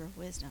in this year of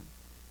wisdom.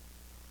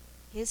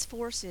 His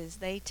forces,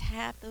 they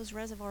tap those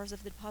reservoirs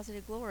of the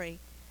deposited glory,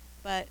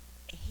 but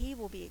he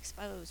will be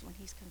exposed when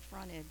he's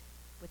confronted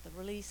with the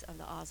release of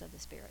the Oz of the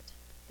Spirit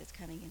that's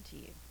coming into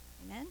you.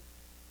 Amen?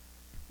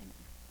 Amen.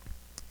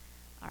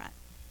 All right.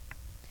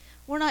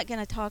 We're not going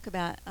to talk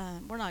about,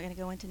 we're not going to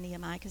go into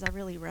Nehemiah because I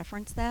really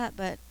referenced that,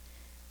 but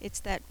it's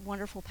that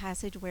wonderful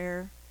passage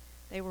where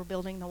they were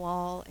building the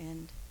wall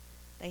and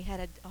they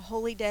had a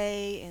holy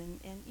day and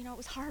it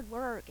was hard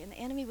work and the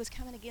enemy was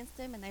coming against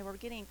them and they were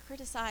getting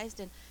criticized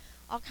and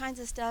all kinds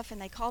of stuff,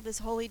 and they called this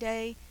holy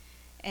day,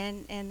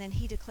 and then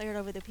he declared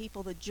over the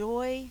people, the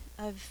joy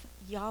of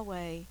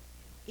Yahweh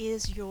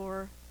is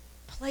your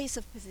place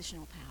of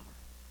positional power.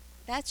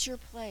 That's your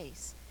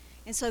place.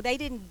 And so they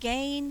didn't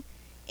gain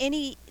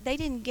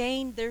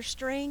their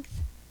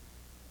strength.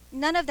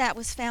 None of that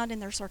was found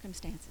in their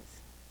circumstances,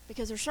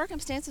 because their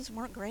circumstances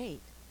weren't great.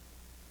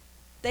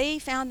 They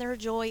found their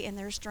joy and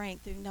their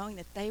strength through knowing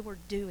that they were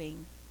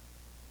doing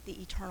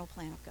the eternal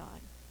plan of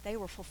God. They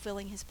were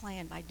fulfilling his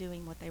plan by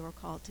doing what they were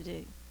called to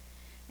do.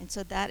 And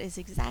so that is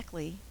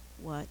exactly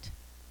what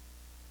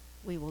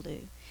we will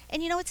do.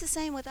 And it's the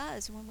same with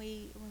us when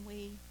we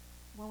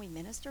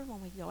minister,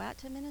 when we go out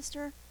to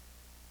minister.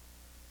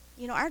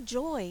 Our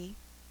joy,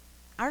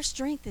 our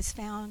strength is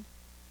found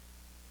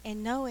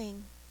in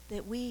knowing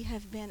that we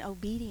have been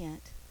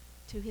obedient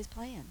to his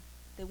plan,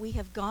 that we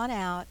have gone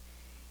out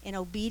in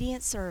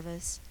obedient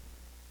service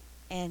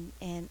and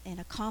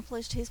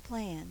accomplished his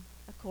plan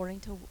according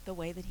to the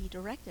way that he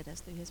directed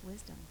us through his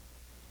wisdom.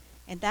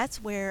 And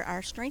that's where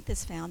our strength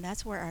is found.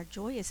 That's where our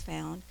joy is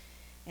found.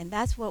 And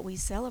that's what we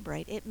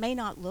celebrate. It may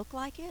not look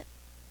like it,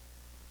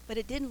 but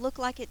it didn't look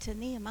like it to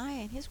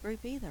Nehemiah and his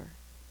group either.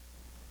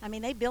 I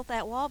mean, they built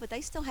that wall, but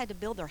they still had to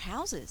build their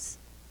houses.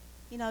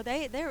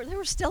 There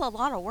was still a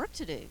lot of work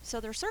to do. So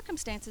their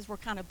circumstances were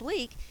kind of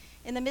bleak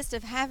in the midst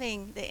of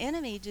having the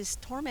enemy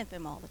just torment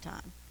them all the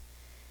time.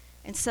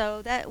 And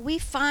so that we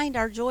find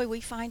our joy,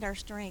 we find our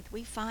strength,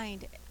 we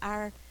find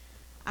our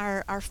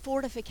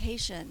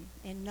fortification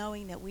in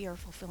knowing that we are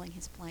fulfilling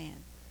his plan.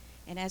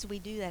 And as we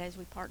do that, as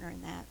we partner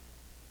in that,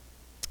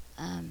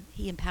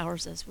 he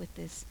empowers us with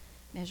this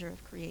measure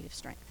of creative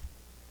strength.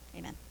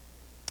 Amen.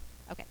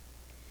 Okay.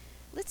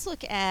 Let's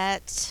look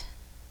at...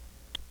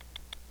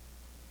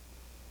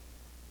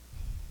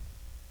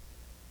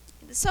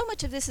 So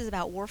much of this is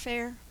about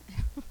warfare.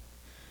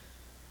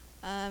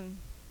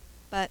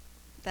 But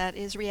that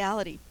is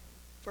reality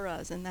for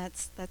us, and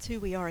that's who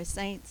we are as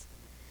saints.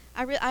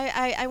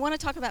 I want to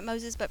talk about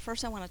Moses, but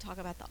first I want to talk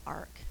about the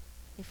ark,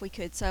 if we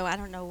could. So I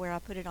don't know where I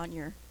put it on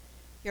your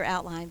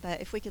outline, but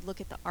if we could look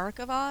at the Ark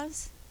of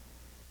Oz,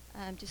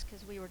 just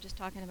because we were just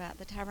talking about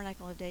the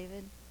Tabernacle of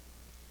David.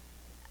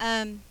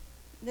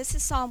 This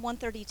is Psalm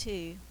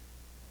 132,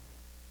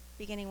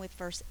 beginning with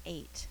verse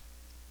 8.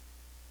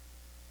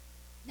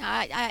 Now,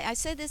 I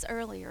said this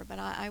earlier, but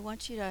I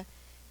want you to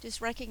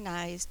just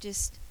recognize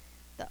just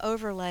the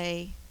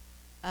overlay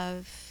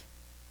of,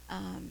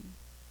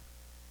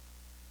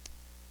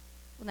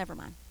 never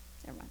mind.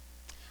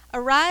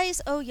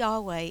 Arise, O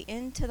Yahweh,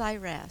 into thy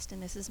rest.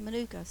 And this is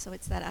Manuka, so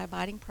it's that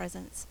abiding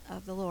presence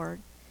of the Lord.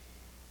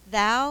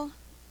 Thou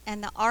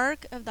and the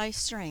ark of thy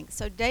strength.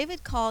 So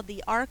David called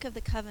the Ark of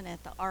the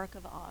Covenant the Ark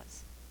of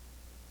Oz.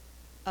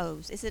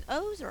 Oz. Is it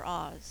Oz or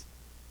Oz?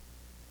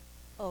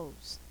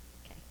 Oz.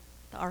 Okay.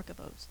 The Ark of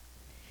Oz.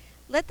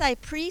 Let thy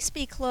priests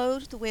be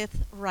clothed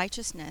with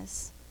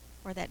righteousness,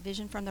 or that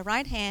vision from the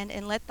right hand,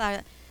 and let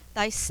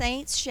thy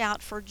saints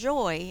shout for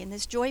joy. And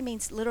this joy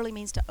literally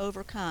means to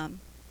overcome,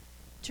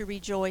 to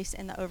rejoice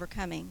in the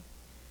overcoming.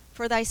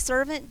 For thy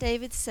servant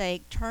David's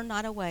sake, turn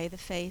not away the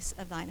face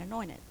of thine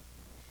anointed.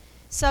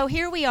 So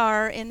here we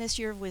are in this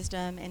year of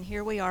wisdom, and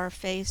here we are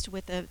faced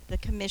with the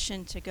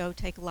commission to go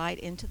take light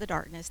into the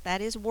darkness.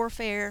 That is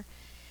warfare.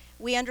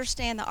 We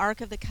understand the Ark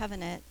of the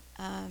Covenant.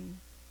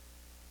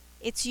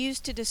 It's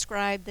used to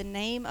describe the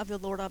name of the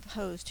Lord of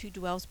hosts who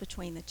dwells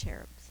between the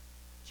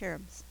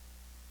cherubs.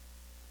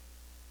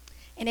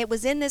 And it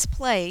was in this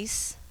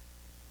place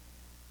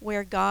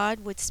where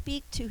God would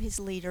speak to his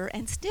leader,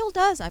 and still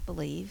does, I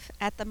believe,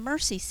 at the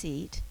mercy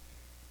seat,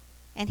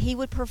 and he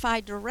would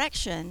provide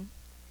direction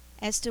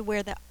as to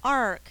where the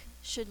ark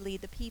should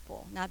lead the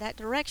people. Now that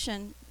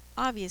direction,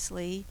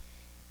 obviously,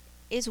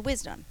 is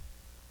wisdom,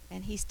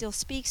 and he still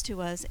speaks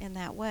to us in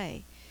that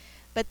way.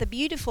 But the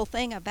beautiful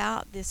thing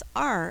about this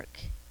ark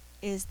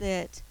is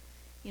that,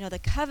 the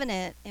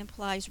covenant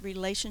implies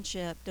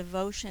relationship,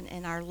 devotion,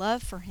 and our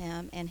love for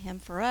him and him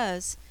for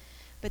us.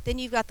 But then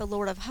you've got the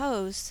Lord of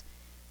hosts,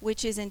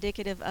 which is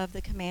indicative of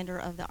the commander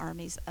of the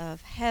armies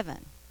of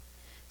heaven.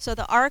 So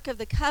the Ark of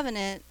the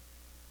Covenant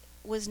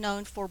was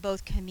known for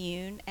both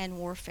commune and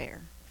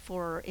warfare.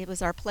 For it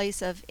was our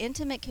place of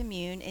intimate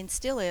commune, and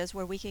still is,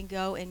 where we can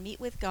go and meet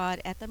with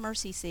God at the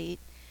mercy seat,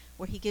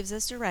 where he gives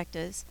us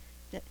directives.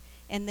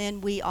 And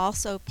then we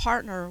also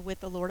partner with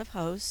the Lord of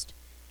hosts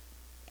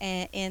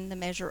in the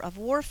measure of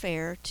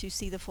warfare to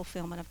see the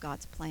fulfillment of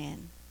God's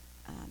plan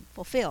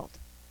fulfilled.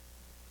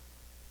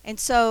 And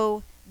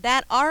so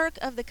that Ark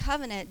of the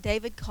Covenant,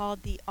 David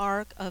called the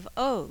Ark of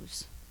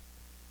Oz.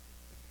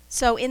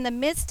 So in the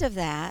midst of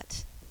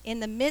that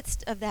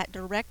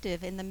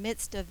directive, in the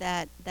midst of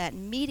that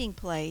meeting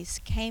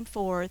place, came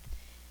forth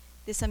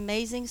this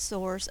amazing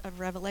source of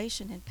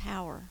revelation and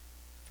power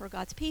for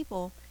God's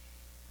people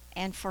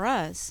and for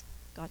us,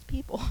 God's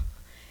people.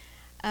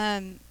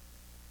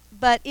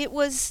 But it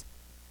was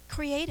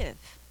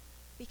creative,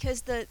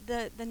 because the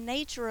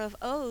nature of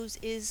Oz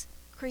is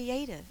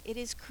creative. It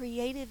is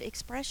creative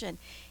expression.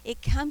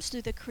 It comes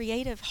through the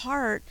creative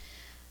heart,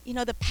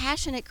 the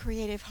passionate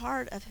creative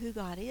heart of who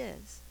God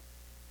is.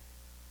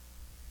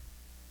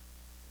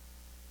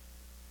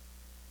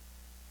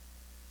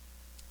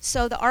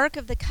 So the Ark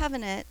of the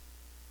Covenant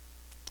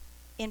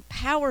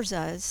empowers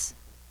us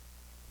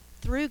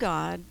through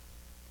God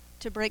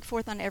to break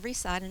forth on every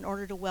side in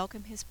order to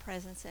welcome his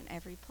presence in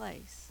every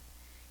place.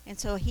 And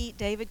so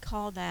David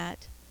called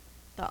that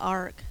the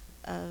Ark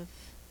of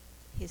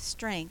his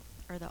strength,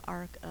 or the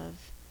Ark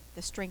of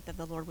the strength of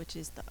the Lord, which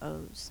is the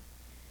Oz.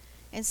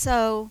 And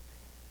so,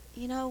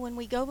 when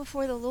we go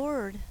before the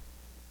Lord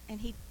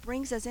and he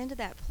brings us into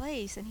that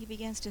place and he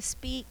begins to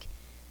speak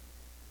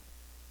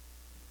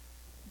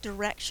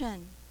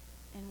direction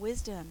and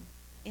wisdom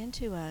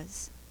into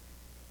us,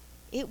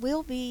 it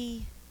will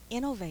be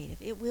innovative.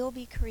 It will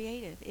be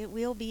creative. It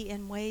will be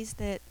in ways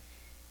that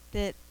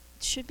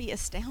should be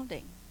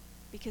astounding,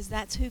 because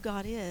that's who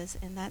God is,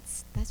 and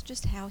that's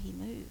just how he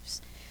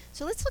moves.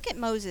 So let's look at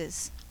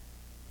Moses.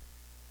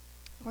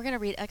 We're going to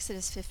read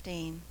Exodus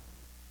 15.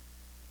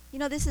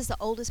 This is the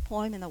oldest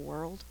poem in the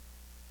world.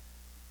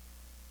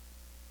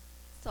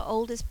 It's the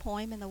oldest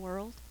poem in the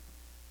world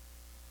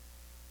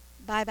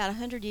by about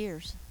 100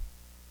 years.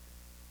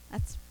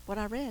 That's what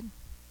I read.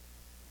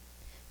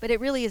 But it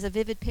really is a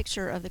vivid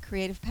picture of the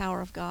creative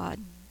power of God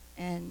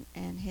and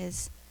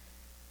his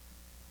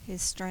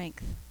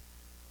strength.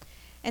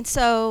 And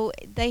so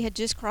they had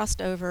just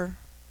crossed over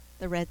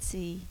the Red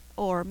Sea,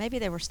 or maybe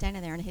they were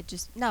standing there and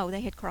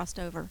they had crossed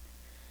over.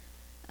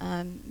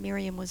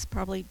 Miriam was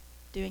probably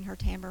doing her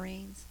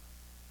tambourines.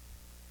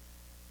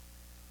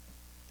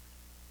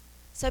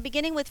 So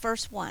beginning with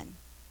verse 1.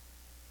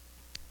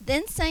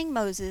 Then sang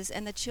Moses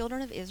and the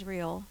children of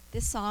Israel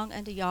this song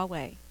unto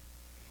Yahweh,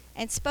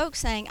 and spoke,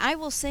 saying, I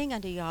will sing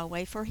unto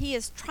Yahweh, for he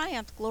has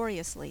triumphed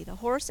gloriously. The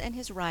horse and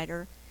his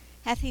rider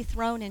hath he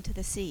thrown into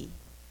the sea.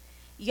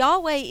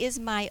 Yahweh is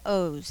my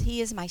Oz,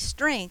 he is my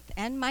strength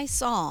and my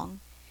song,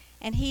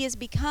 and he is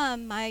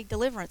become my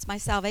deliverance, my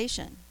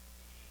salvation.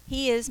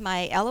 He is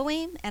my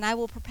Elohim, and I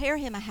will prepare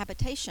him a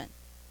habitation.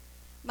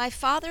 My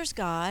father's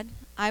God,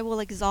 I will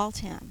exalt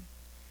him.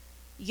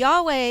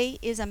 Yahweh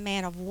is a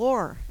man of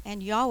war,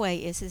 and Yahweh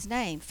is his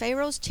name.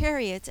 Pharaoh's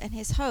chariots and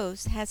his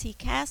hosts has he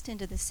cast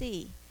into the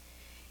sea.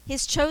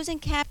 His chosen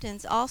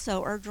captains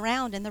also are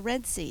drowned in the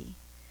Red Sea.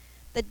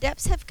 The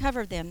depths have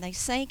covered them. They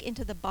sank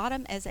into the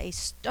bottom as a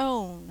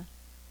stone.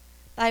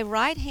 Thy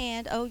right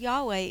hand, O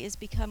Yahweh, is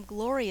become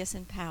glorious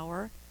in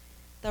power.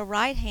 Thy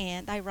right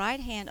hand,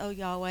 O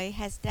Yahweh,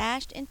 has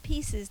dashed in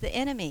pieces the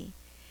enemy.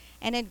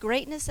 And in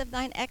greatness of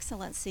thine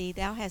excellency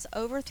thou hast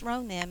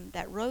overthrown them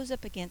that rose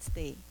up against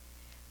thee.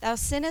 Thou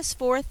sentest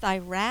forth thy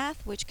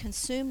wrath, which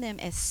consumed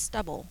them as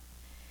stubble.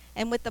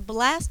 And with the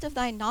blast of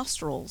thy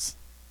nostrils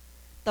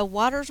the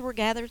waters were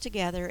gathered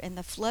together, and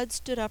the flood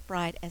stood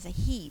upright as a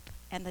heap,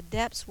 and the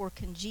depths were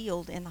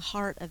congealed in the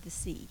heart of the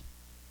sea.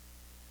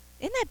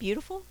 Isn't that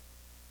beautiful?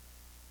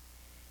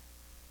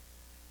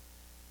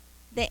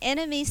 The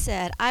enemy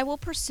said, I will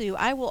pursue,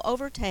 I will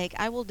overtake,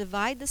 I will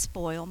divide the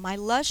spoil. My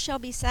lust shall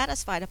be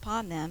satisfied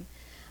upon them.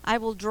 I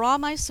will draw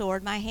my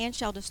sword, my hand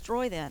shall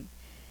destroy them.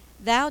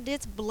 Thou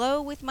didst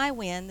blow with my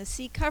wind, the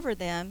sea covered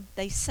them,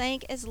 they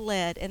sank as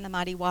lead in the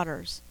mighty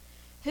waters.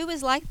 Who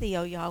is like thee,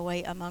 O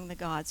Yahweh, among the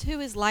gods? Who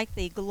is like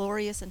thee,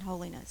 glorious in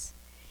holiness,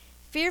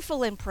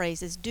 fearful in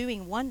praises,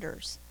 doing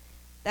wonders?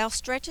 Thou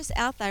stretchest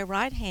out thy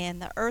right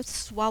hand, the earth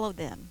swallowed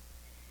them.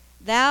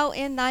 Thou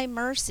in thy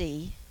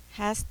mercy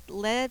hast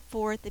led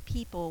forth the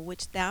people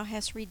which thou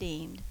hast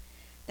redeemed.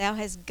 Thou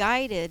hast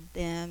guided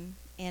them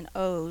in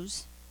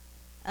oaths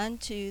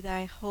unto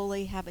thy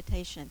holy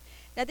habitation.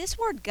 Now this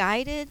word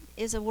guided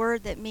is a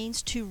word that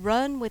means to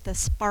run with a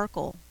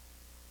sparkle.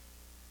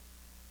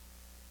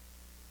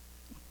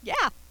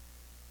 Yeah,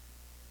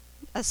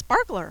 a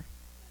sparkler.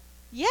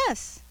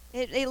 Yes.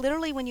 It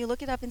literally, when you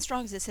look it up in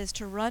Strong's, it says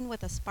to run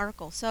with a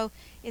sparkle. So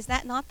is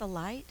that not the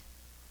light?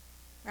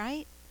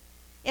 Right?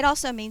 It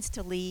also means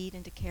to lead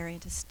and to carry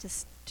and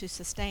to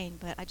sustain.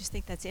 But I just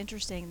think that's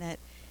interesting that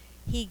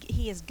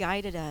he has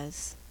guided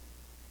us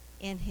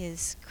in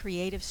his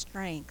creative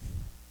strength,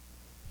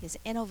 his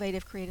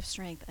innovative creative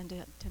strength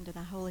unto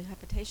the holy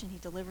habitation. He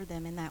delivered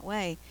them in that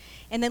way.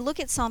 And then look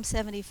at Psalm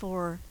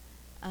 74,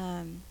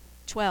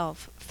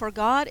 12. For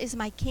God is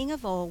my king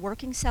of old,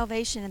 working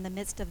salvation in the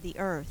midst of the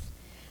earth.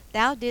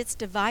 Thou didst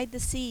divide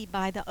the sea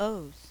by the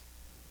oaths.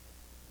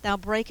 Thou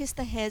breakest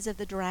the heads of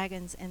the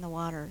dragons in the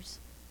waters.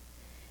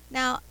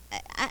 Now,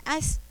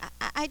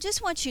 I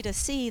just want you to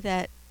see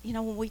that,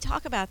 when we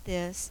talk about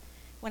this,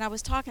 when I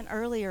was talking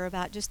earlier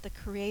about just the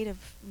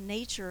creative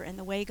nature and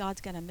the way God's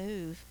going to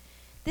move,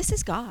 this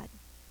is God.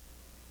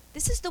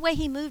 This is the way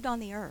he moved on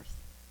the earth.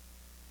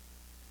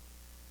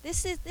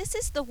 This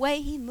is the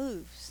way he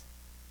moves.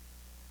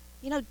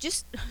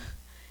 Just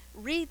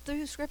read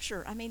through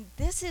Scripture. I mean,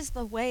 this is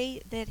the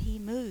way that he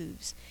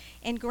moves.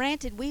 And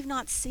granted, we've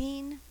not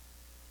seen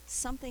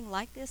something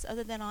like this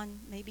other than on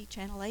maybe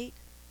Channel 8.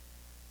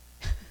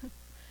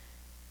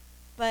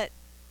 But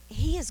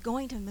he is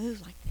going to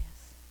move like this.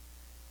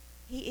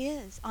 He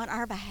is on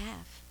our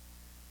behalf.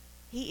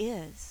 He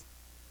is.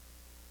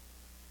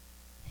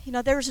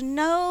 There's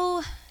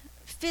no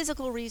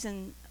physical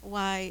reason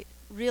why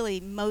really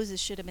Moses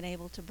should have been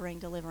able to bring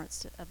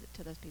deliverance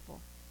to those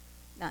people.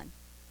 None.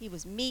 He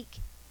was meek.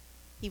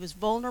 He was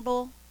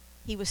vulnerable.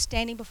 He was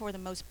standing before the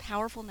most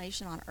powerful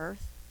nation on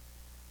earth.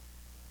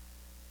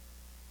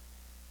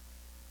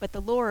 But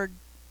the Lord,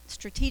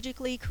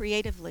 strategically,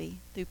 creatively,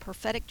 through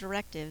prophetic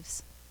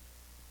directives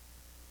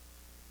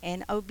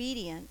and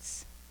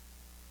obedience,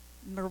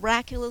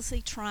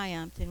 miraculously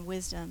triumphed in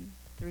wisdom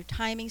through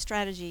timing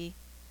strategy,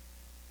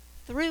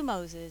 through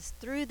Moses,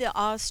 through the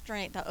oath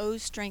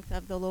strength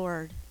of the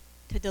Lord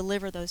to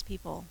deliver those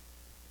people.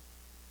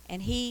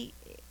 And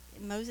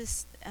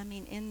Moses,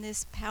 in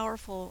this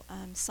powerful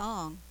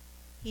song,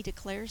 he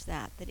declares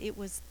that it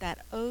was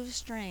that oath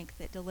strength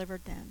that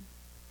delivered them.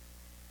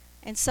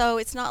 And so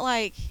it's not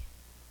like,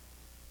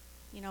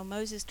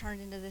 Moses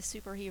turned into this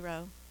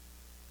superhero.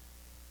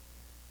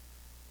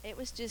 It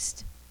was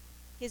just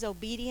his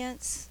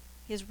obedience,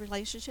 his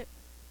relationship.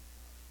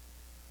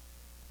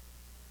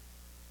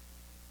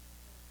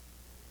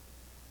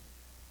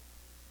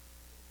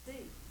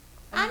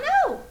 I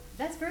know.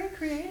 That's very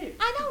creative.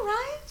 I know,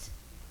 right?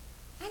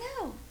 I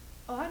know.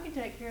 Oh, I can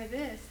take care of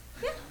this.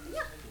 Yeah.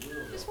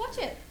 Just watch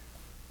it.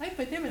 I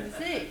put them in the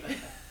sea.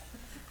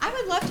 I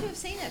would love to have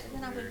seen it, but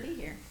then I wouldn't be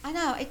here. I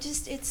know. It's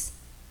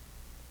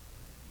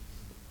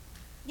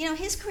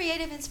his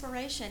creative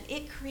inspiration,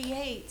 it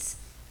creates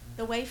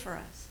the way for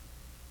us.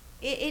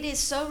 It is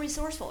so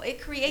resourceul.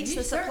 It creates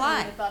the supply. You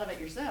certainly have thought of it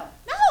yourself.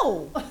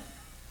 No.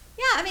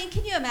 Yeah,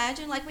 can you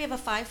imagine, we have a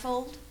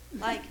fivefold?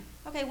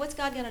 Okay, what's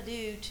God going to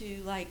do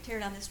to, tear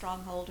down this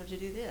stronghold or to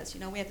do this?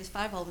 We have this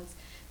fivefold. And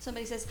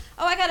somebody says,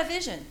 oh, I got a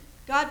vision.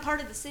 God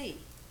parted the sea.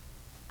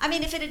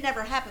 If it had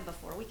never happened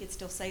before, we could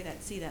still say that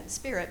and see that in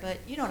spirit, but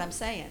you know what I'm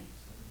saying.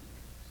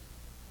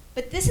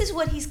 But this is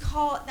what he's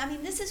called,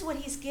 this is what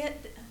he's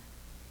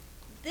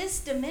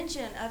this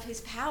dimension of his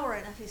power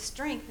and of his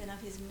strength and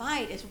of his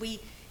might as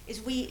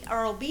we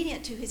are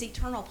obedient to his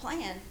eternal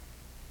plan,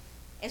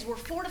 as we're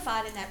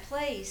fortified in that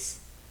place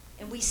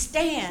and we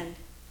stand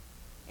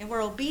and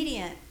we're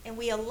obedient and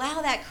we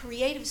allow that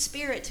creative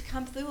spirit to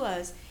come through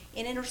us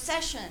in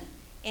intercession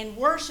and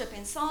worship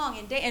and song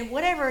and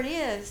whatever it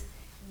is.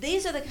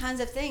 These are the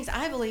kinds of things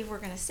I believe we're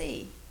going to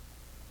see,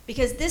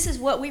 because this is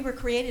what we were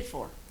created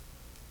for.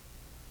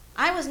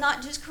 I was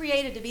not just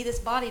created to be this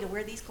body to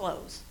wear these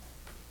clothes.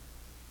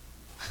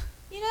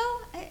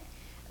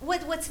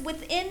 What's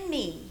within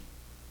me.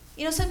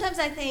 Sometimes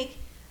I think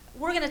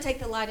we're going to take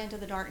the light into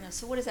the darkness.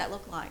 So what does that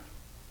look like?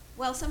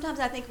 Well, sometimes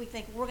we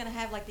think we're going to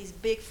have these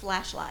big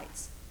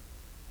flashlights.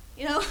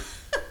 No,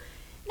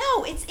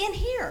 it's in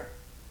here.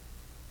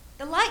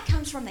 The light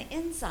comes from the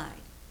inside.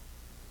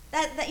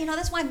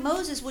 That's why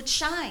Moses would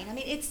shine.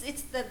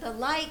 It's the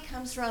light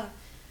comes from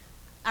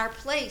our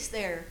place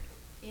there,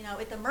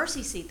 at the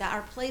mercy seat,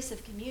 our place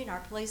of communion,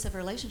 our place of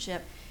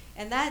relationship.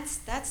 And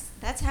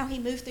that's how he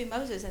moved through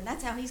Moses, and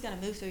that's how he's going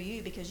to move through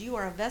you, because you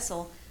are a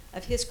vessel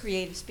of his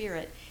creative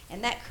spirit.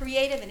 And that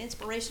creative and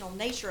inspirational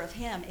nature of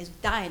him is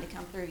dying to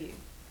come through you.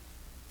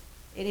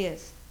 It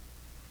is.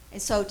 And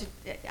so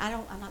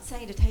I'm not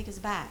saying to take us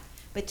back,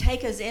 but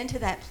take us into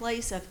that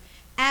place of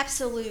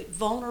absolute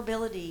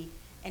vulnerability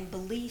and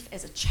belief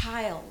as a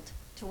child,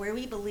 to where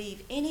we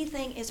believe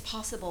anything is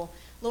possible.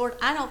 Lord,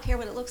 I don't care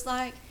what it looks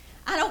like.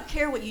 I don't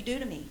care what you do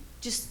to me.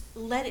 Just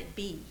let it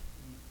be.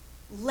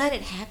 Let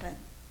it happen.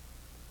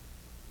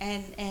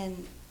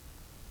 And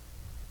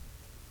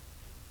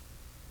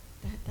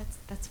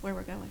that's where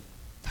we're going.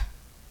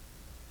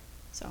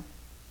 So,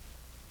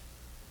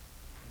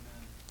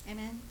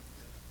 amen.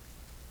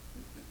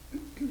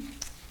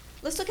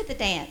 Let's look at the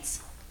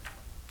dance.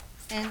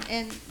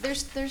 And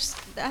there's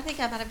I think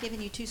I might have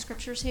given you two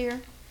scriptures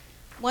here.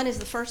 One is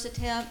the first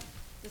attempt.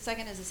 The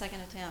second is the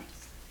second attempt.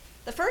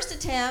 The first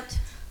attempt,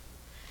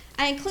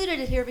 I included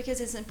it here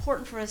because it's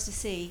important for us to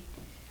see.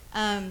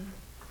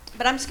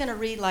 But I'm just going to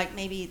read like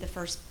maybe the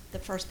first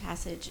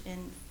passage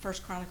in 1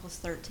 Chronicles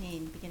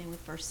 13, beginning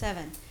with verse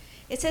 7.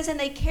 It says, and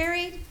they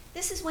carried,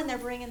 this is when they're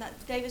bringing,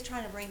 David's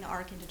trying to bring the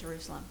ark into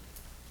Jerusalem.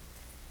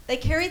 They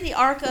carried the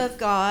ark of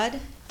God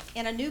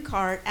in a new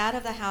cart out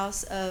of the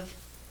house of,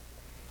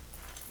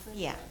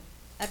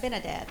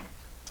 Abinadab.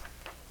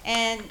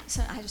 And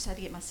so I just had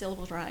to get my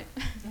syllables right.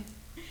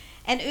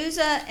 And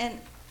Uzzah and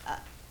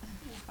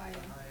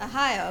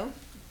Ahio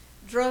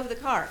drove the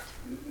cart.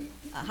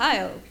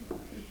 Ahio.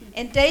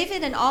 And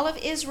David and all of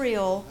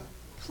Israel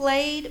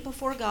played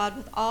before God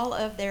with all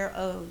of their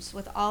oaths,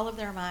 with all of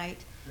their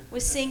might,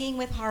 with singing,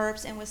 with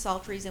harps, and with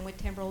psalteries, and with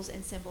timbrels,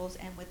 and cymbals,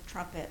 and with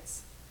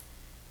trumpets.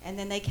 And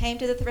then they came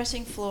to the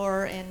threshing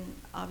floor, and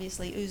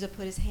obviously Uzzah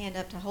put his hand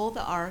up to hold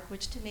the ark,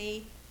 which to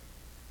me,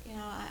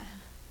 I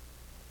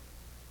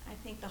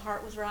think the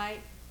heart was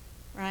right?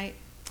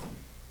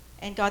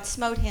 And God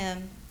smote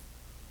him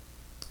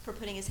for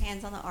putting his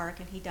hands on the ark,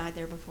 and he died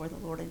there before the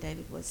Lord, and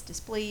David was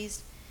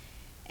displeased.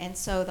 And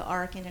so the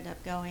ark ended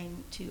up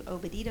going to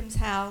Obed-Edom's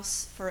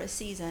house for a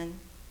season.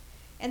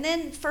 And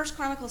then 1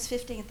 Chronicles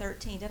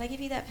 15:13. Did I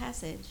give you that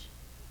passage?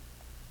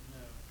 No.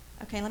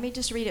 Okay, let me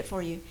just read it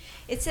for you.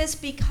 It says,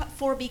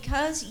 for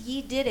because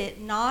ye did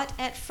it not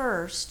at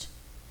first,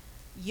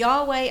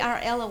 Yahweh our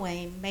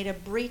Elohim made a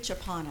breach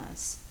upon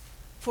us,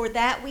 for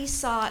that we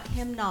sought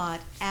him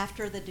not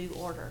after the due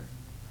order.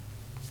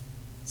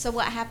 So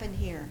what happened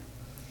here?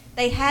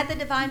 They had the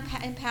divine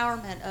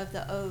empowerment of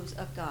the oaths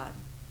of God.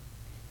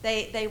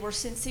 They were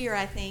sincere,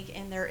 I think,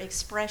 in their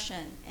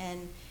expression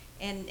and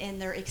in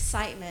their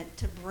excitement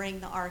to bring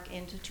the ark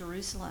into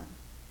Jerusalem.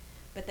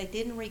 But they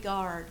didn't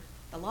regard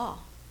the law.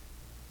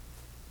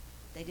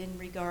 They didn't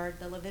regard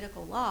the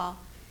Levitical law,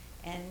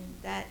 and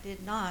that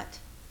did not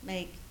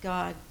make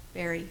God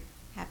very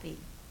happy.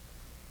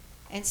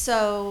 And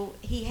so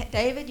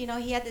David,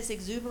 he had this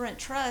exuberant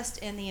trust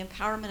in the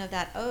empowerment of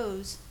that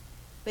oaths,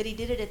 but he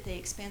did it at the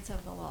expense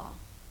of the law.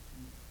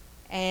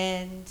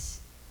 And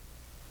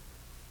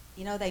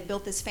they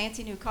built this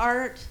fancy new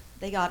cart.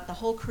 They got the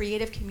whole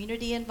creative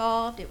community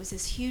involved. It was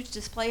this huge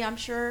display, I'm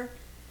sure.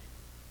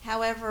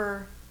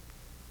 However,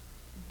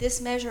 this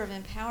measure of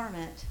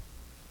empowerment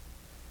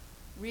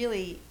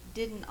really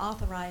didn't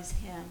authorize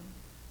him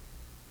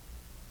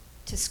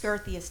to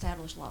skirt the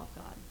established law of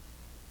God.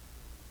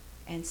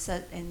 And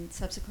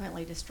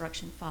subsequently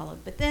destruction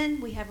followed. But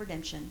then we have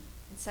redemption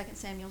in 2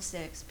 Samuel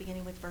 6,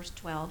 beginning with verse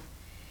 12.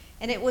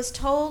 And it was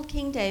told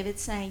King David,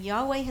 saying,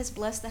 Yahweh has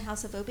blessed the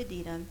house of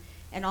Obed-Edom,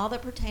 and all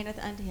that pertaineth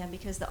unto him,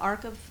 because the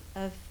ark of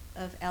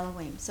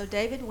Elohim. So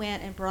David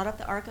went and brought up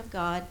the ark of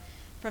God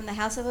from the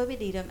house of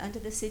Obed-Edom unto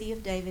the city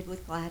of David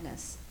with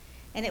gladness.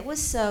 And it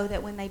was so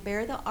that when they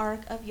bare the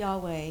ark of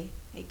Yahweh,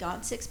 they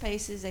got 6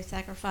 paces, they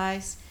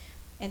sacrificed,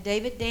 and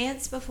David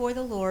danced before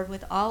the Lord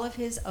with all of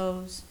his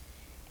oaths.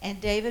 And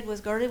David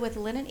was girded with a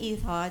linen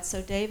ephod.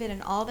 So David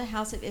and all the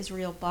house of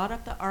Israel brought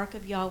up the ark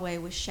of Yahweh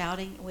with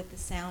shouting with the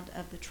sound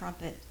of the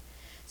trumpet.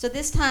 So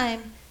this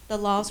time the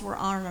laws were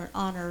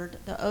honored,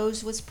 the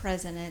oaths was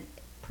present,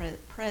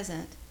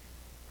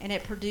 and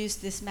it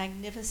produced this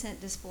magnificent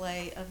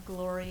display of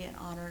glory and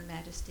honor and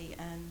majesty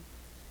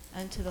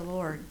unto the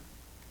Lord.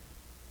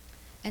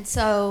 And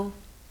so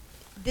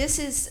this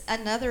is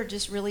another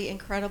just really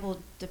incredible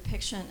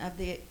depiction of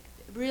the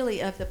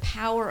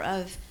power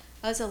of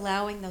us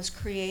allowing those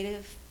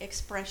creative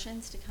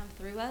expressions to come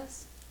through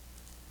us.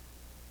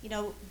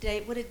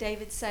 What did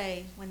David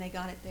say when they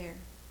got it there?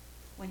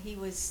 When he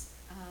was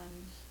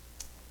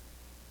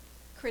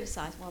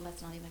criticized, well,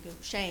 that's not even good,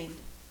 shamed.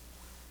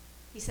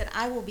 He said,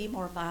 I will be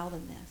more vile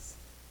than this.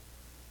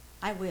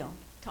 I will,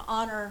 to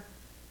honor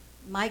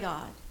my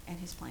God and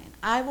his plan.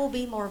 I will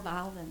be more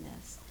vile than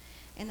this.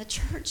 And the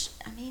church,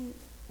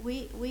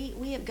 we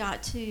have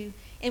got to,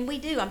 and we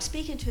do, I'm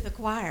speaking to the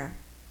choir,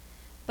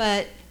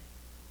 but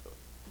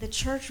the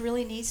church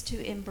really needs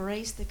to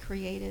embrace the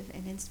creative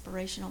and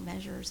inspirational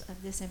measures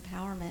of this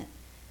empowerment,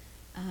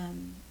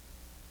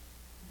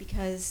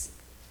 because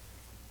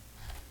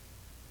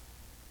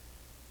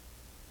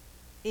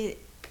it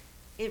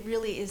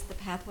really is the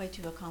pathway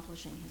to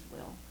accomplishing his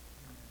will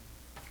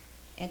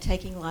and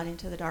taking light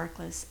into the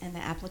darkness and the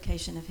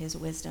application of his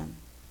wisdom.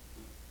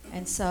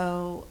 And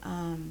so,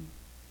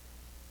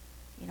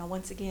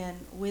 once again,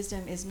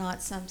 wisdom is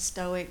not some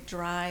stoic,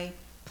 dry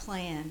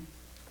plan.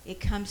 It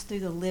comes through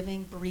the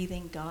living,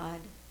 breathing God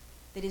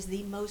that is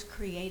the most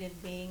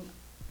creative being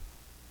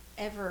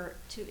ever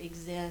to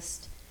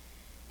exist,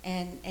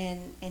 and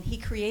he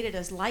created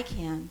us like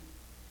him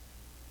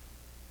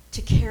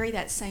to carry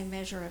that same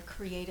measure of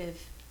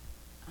creative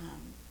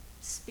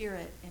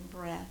spirit and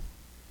breath.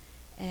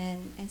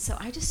 And so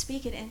I just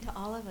speak it into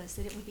all of us,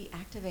 that it would be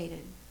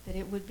activated, that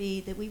it would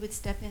be, that we would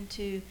step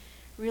into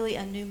really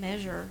a new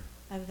measure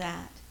of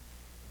that.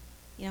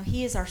 You know,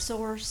 he is our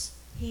source.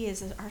 He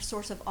is our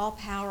source of all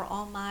power,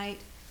 all might,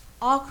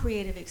 all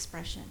creative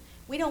expression.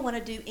 We don't want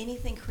to do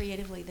anything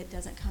creatively that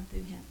doesn't come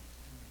through him.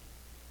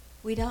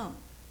 We don't.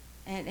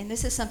 And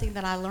this is something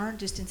that I learned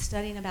just in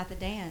studying about the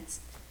dance.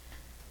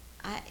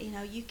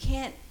 You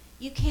can't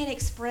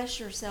express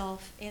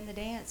yourself in the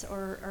dance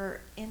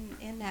or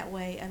in that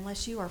way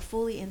unless you are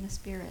fully in the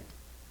Spirit.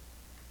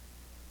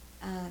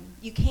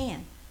 You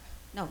can.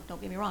 No,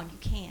 don't get me wrong, you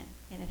can,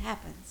 and it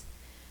happens.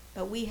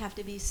 But we have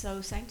to be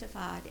so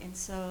sanctified and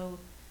so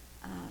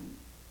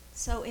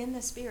in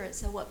the Spirit,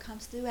 so what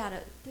comes through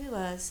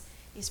us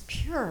is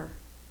pure,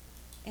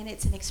 and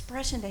it's an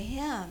expression to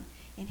him,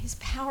 and his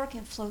power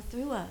can flow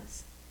through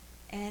us.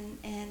 And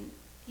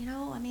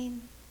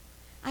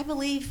I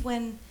believe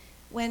when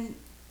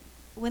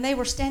they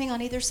were standing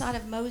on either side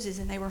of Moses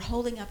and they were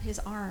holding up his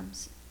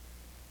arms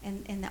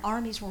and the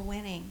armies were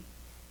winning,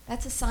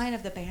 that's a sign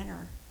of the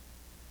banner.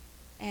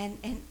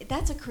 And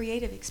that's a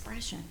creative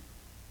expression,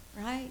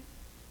 right?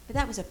 But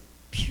that was a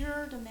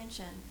pure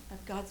dimension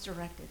of God's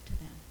directive to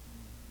them.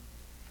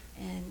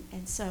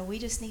 And so we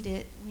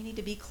need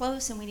to be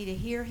close, and we need to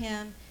hear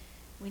him.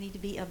 We need to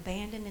be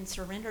abandoned and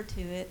surrendered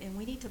to it, and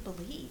we need to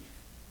believe.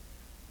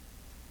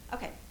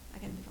 Okay, I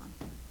gotta move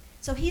on.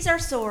 So he's our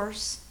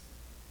source.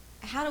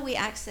 How do we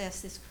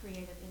access this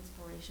creative,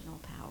 inspirational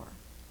power?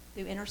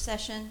 Through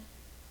intercession,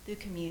 through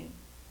commune.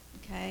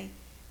 Okay?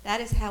 That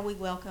is how we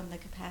welcome the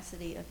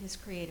capacity of his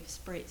creative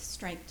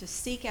strength to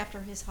seek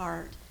after his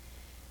heart,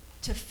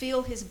 to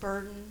feel his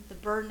burden, the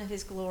burden of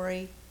his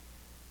glory,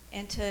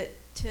 and to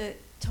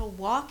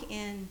walk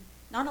in,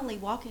 not only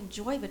walk in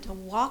joy, but to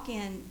walk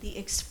in the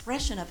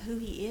expression of who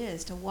he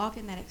is, to walk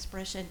in that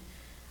expression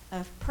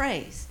of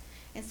praise.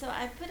 And so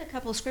I put a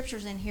couple of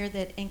scriptures in here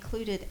that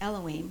included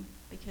Elohim,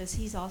 because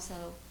he's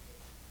also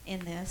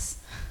in this.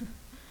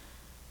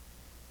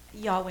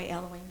 Yahweh,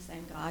 Elohim,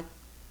 same God.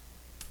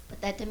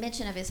 But that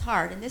dimension of his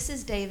heart. And this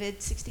is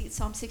David,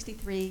 Psalm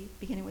 63,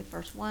 beginning with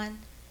verse 1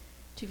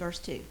 to verse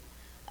 2.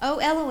 O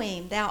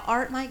Elohim, thou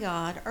art my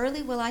God.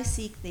 Early will I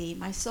seek thee.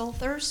 My soul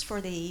thirsts for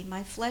thee.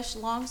 My flesh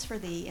longs for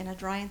thee in a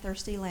dry and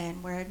thirsty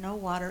land where no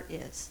water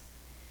is.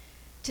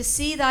 To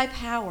see thy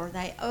power,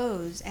 thy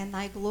oaths, and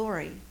thy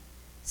glory.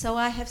 So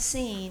I have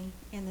seen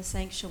in the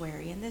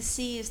sanctuary. And this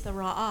sea is the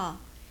Ra'ah.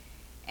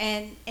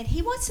 And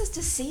he wants us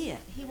to see it.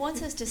 He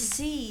wants us to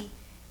see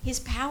his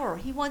power.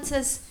 He wants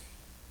us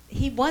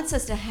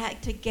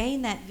to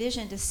gain that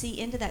vision, to see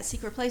into that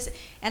secret place.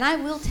 And I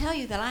will tell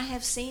you that I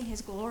have seen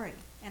his glory.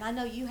 And I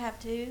know you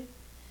have too.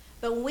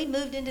 But when we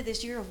moved into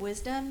this year of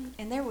wisdom,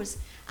 and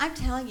I'm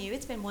telling you,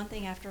 it's been one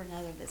thing after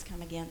another that's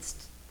come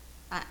against.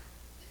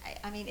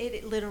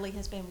 It literally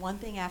has been one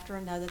thing after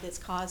another that's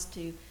caused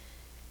to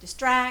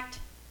distract,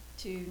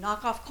 to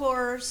knock off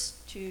course,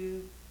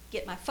 to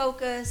get my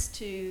focus,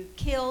 to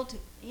kill,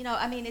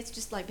 it's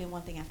just like been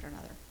one thing after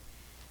another.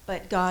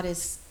 But God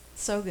is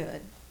so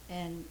good,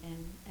 and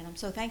I'm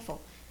so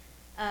thankful.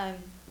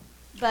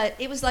 But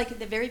it was like at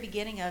the very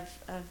beginning of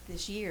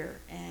this year,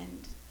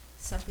 and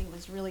something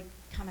was really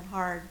coming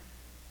hard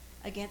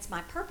against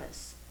my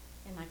purpose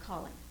and my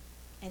calling,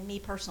 and me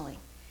personally.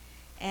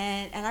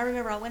 And I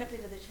remember I went up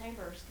into the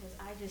chambers because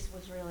I just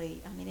was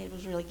really, it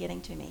was really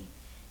getting to me.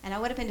 And I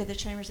went up into the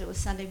chambers, it was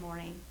Sunday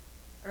morning,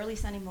 early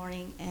Sunday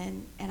morning,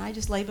 and I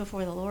just lay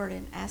before the Lord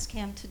and asked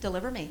him to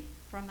deliver me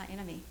from my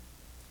enemy.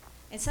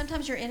 And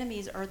sometimes your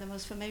enemies are the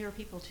most familiar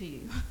people to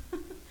you.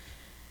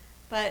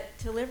 But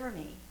deliver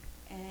me.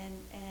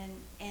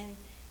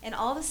 And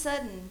all of a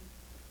sudden,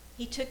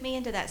 he took me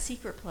into that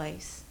secret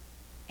place,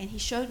 and he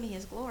showed me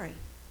his glory.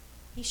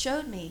 He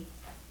showed me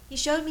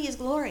his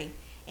glory.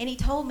 And he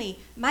told me,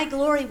 my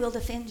glory will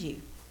defend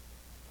you.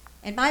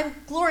 And my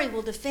glory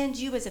will defend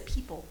you as a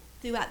people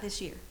throughout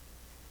this year.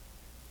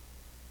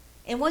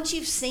 And once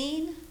you've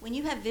seen, when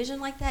you have vision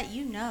like that,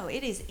 you know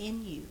it is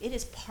in you. It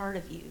is part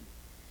of you.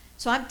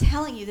 So I'm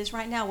telling you this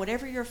right now,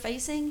 whatever you're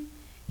facing,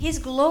 his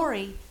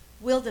glory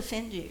will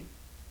defend you,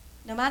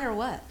 no matter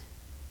what.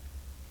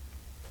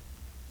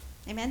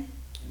 Amen?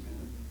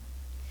 Amen.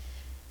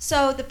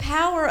 So the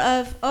power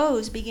of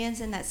oaths begins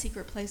in that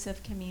secret place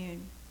of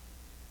commune.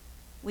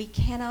 We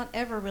cannot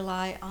ever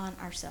rely on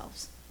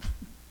ourselves,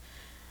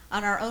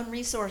 on our own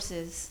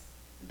resources,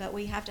 but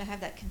we have to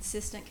have that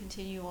consistent,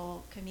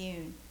 continual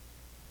commune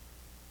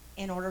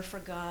in order for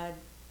God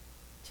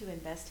to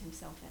invest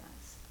himself in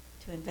us,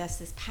 to invest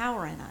his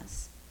power in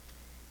us.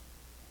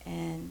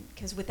 And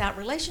because without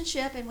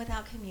relationship and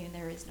without commune,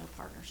 there is no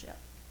partnership.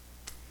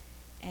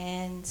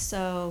 And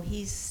so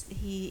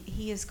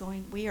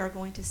we are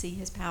going to see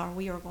his power.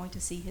 We are going to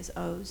see his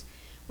oaths.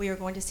 We are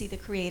going to see the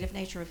creative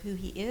nature of who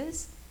he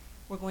is.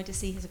 We're going to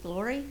see his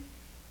glory.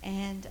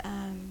 And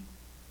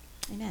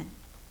amen.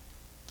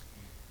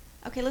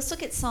 Okay, let's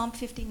look at Psalm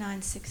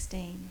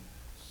 59:16.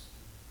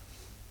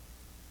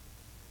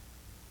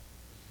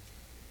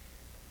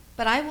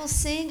 But I will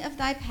sing of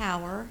thy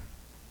power,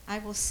 I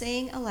will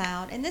sing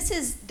aloud. And this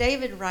is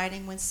David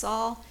writing when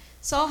Saul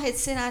had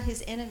sent out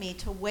his enemy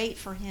to wait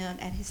for him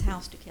at his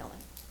house to kill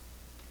him.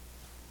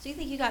 So you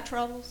think you got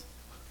troubles?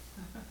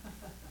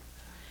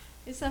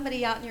 Is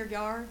somebody out in your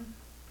yard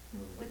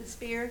with a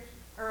spear?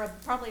 Or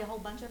probably a whole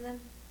bunch of them?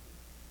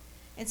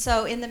 And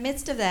so in the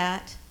midst of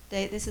that,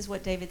 this is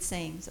what David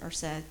sings or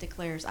says,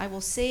 declares, I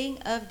will sing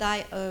of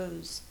thy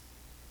oaths,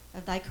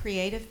 of thy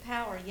creative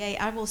power. Yea,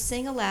 I will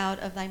sing aloud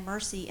of thy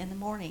mercy in the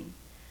morning.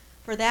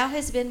 For thou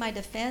hast been my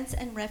defense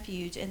and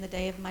refuge in the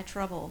day of my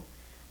trouble.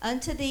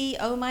 Unto thee,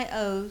 O my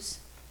oaths,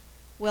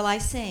 will I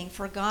sing,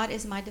 for God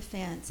is my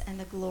defense and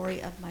the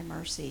glory of my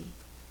mercy.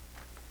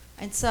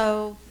 And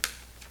so,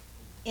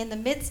 in the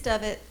midst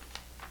of it,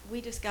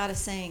 we just got to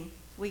sing.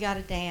 We got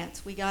to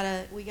dance. We got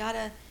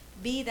to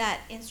be that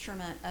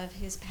instrument of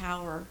his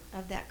power,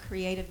 of that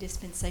creative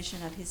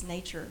dispensation of his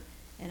nature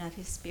and of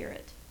his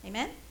spirit.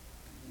 Amen?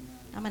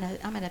 I'm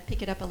gonna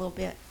pick it up a little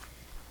bit.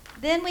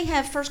 Then we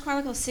have 1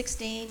 Chronicles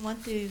 16, 1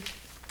 through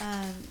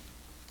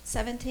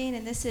 17,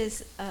 and this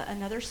is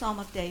another psalm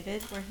of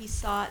David where he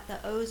sought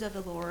the oaths of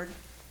the Lord,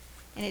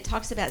 and it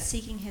talks about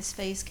seeking his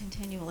face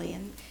continually.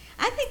 And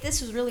I think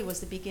this was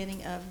the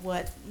beginning of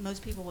what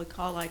most people would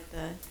call like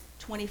the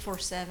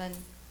 24/7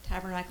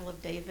 Tabernacle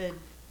of David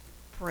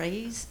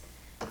praise,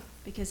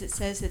 because it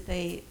says that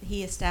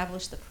he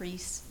established the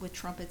priests with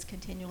trumpets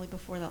continually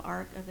before the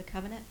Ark of the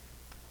Covenant,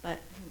 but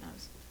who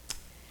knows.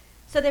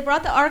 So they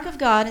brought the ark of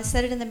God and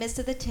set it in the midst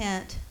of the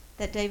tent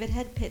that David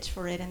had pitched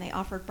for it, and they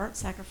offered burnt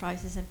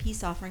sacrifices and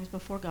peace offerings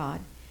before God.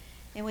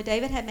 And when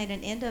David had made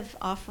an end of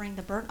offering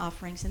the burnt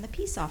offerings and the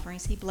peace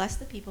offerings, he blessed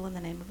the people in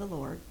the name of the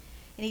Lord.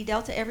 And he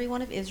dealt to every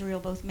one of Israel,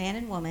 both man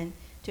and woman,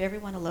 to every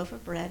one a loaf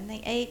of bread. And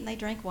they ate and they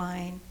drank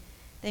wine.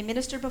 They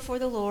ministered before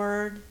the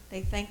Lord.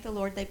 They thanked the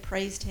Lord. They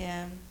praised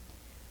him.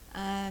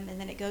 And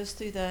then it goes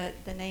through the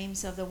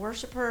names of the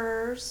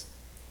worshipers.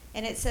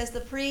 And it says,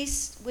 the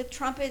priests with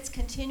trumpets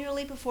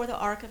continually before the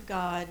ark of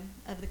God,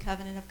 of the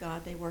covenant of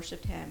God, they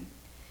worshipped him.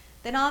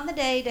 Then on the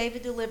day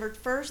David delivered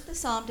first the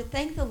psalm to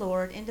thank the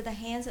Lord into the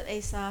hands of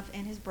Asaph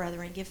and his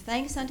brethren. Give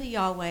thanks unto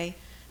Yahweh,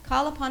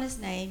 call upon his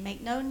name,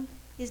 make known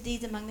his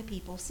deeds among the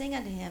people, sing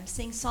unto him,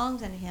 sing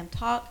songs unto him,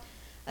 talk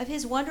of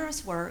his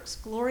wondrous works,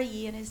 glory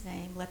ye in his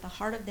name. Let the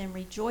heart of them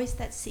rejoice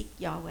that seek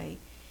Yahweh.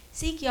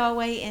 Seek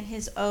Yahweh in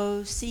his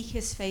oaths, seek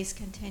his face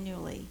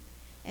continually,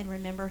 and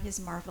remember his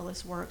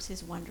marvelous works,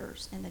 his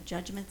wonders, and the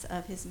judgments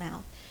of his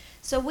mouth.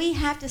 So we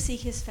have to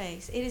seek his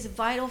face. It is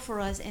vital for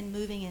us in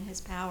moving in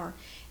his power.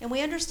 And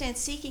we understand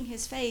seeking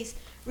his face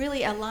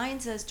really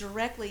aligns us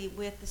directly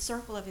with the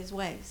circle of his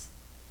ways,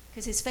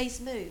 because his face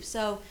moves.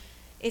 So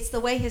it's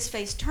the way his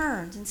face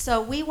turns. And so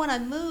we want to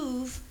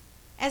move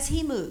as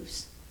he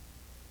moves.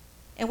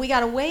 And we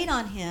got to wait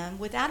on him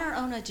without our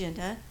own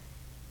agenda,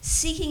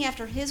 seeking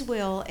after his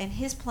will and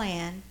his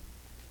plan,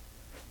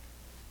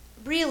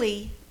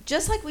 really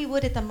just like we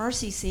would at the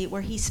mercy seat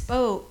where he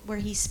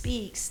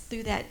speaks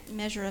through that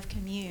measure of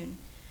commune.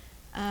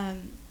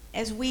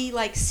 As we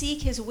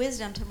seek his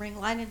wisdom to bring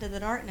light into the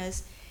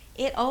darkness,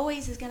 it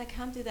always is going to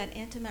come through that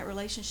intimate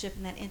relationship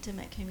and that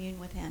intimate commune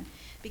with him,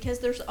 because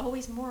there's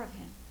always more of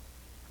him.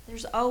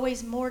 There's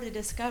always more to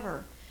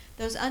discover.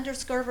 Those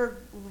undiscovered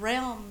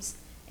realms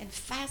and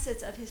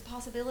facets of his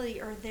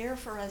possibility are there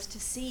for us to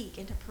seek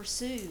and to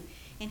pursue.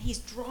 And he's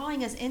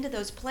drawing us into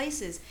those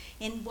places.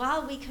 And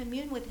while we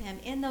commune with him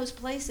in those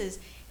places,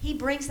 he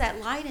brings that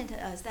light into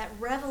us, that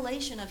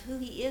revelation of who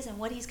he is and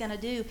what he's going to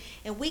do.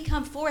 And we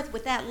come forth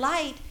with that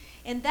light,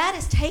 and that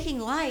is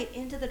taking light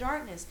into the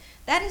darkness.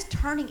 That is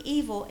turning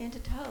evil into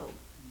tow.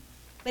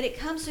 But it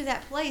comes through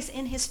that place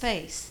in his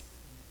face.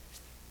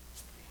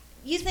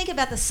 You think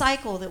about the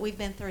cycle that we've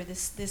been through,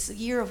 this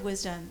year of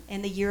wisdom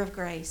and the year of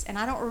grace. And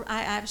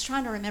I was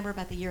trying to remember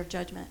about the year of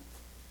judgment.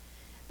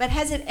 But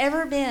has it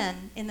ever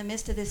been in the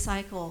midst of this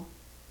cycle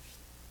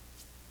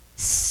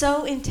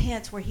so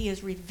intense where he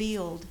has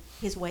revealed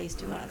his ways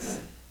to us?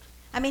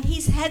 I mean,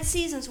 he's had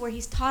seasons where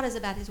he's taught us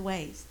about his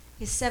ways,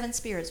 his 7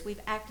 spirits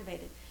we've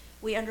activated.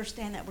 We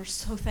understand that. We're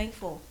so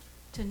thankful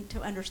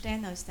to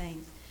understand those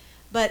things.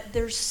 But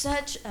there's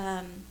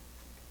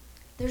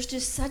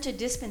just such a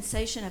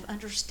dispensation of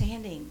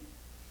understanding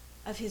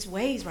of his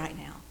ways right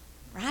now,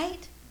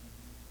 right?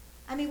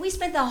 I mean, we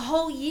spent the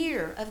whole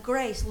year of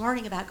grace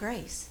learning about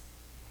grace.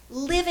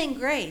 Living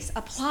grace,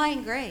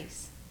 applying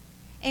grace.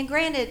 And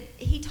granted,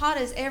 he taught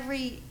us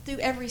through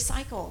every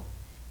cycle,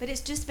 but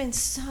it's just been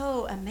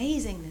so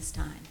amazing this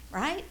time,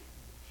 right?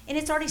 And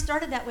it's already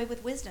started that way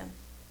with wisdom.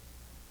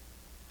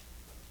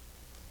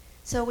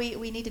 So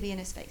we need to be in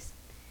his face.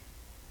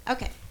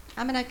 Okay,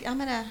 I'm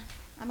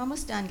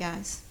almost done,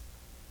 guys.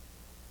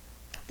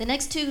 The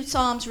next 2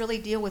 Psalms really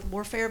deal with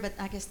warfare, but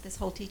I guess this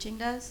whole teaching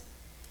does.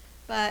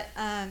 But,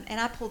 and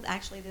I pulled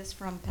actually this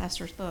from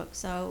Pastor's book,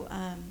 so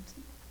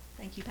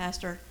thank you,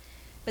 Pastor.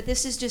 But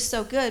this is just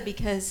so good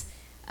because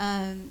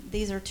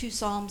these are 2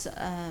 Psalms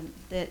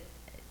that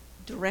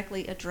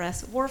directly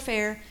address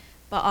warfare,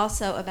 but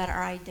also about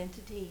our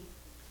identity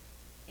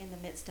in the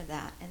midst of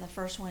that. And the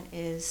first one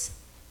is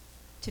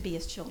to be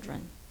his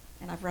children.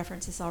 And I've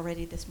referenced this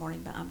already this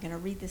morning, but I'm going to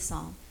read this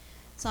psalm.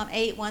 Psalm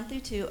 8, 1 through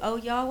 2. O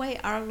Yahweh,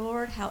 our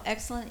Lord, how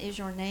excellent is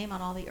your name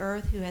on all the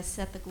earth, who has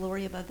set the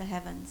glory above the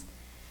heavens.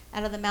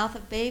 Out of the mouth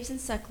of babes and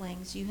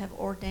sucklings you have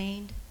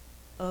ordained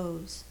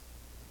oaths,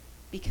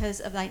 because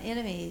of thine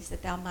enemies,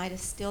 that thou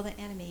mightest still the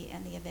enemy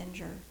and the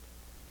avenger.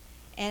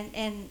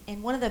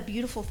 And one of the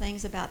beautiful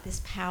things about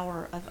this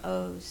power of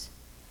oaths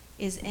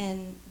is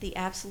in the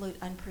absolute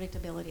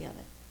unpredictability of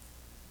it.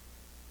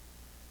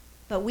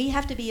 But we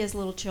have to be as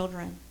little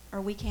children, or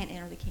we can't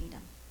enter the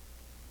kingdom.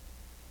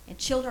 And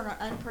children are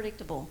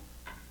unpredictable.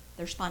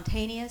 They're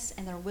spontaneous,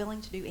 and they're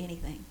willing to do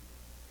anything.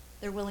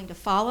 They're willing to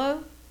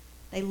follow.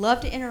 They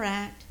love to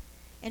interact.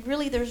 And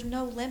really, there's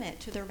no limit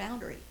to their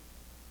boundary,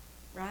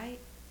 right?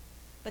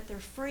 But they're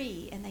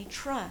free, and they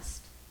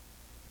trust.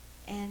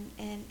 And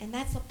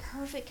that's a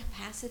perfect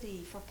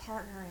capacity for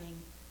partnering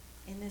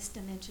in this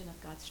dimension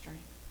of God's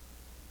strength,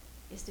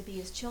 is to be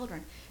his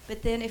children.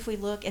 But then if we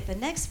look at the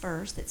next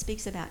verse that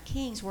speaks about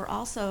kings, we're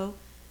also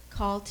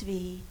called to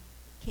be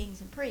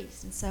kings and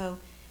priests. And so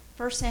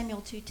 1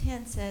 Samuel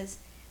 2:10 says,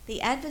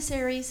 the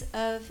adversaries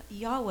of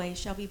Yahweh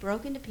shall be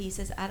broken to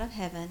pieces out of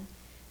heaven,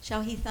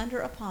 shall he thunder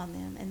upon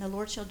them, and the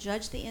Lord shall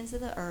judge the ends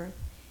of the earth,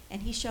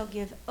 and he shall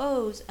give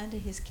oaths unto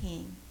his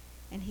king,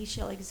 and he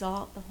shall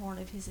exalt the horn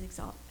of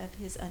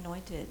his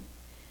anointed.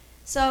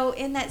 So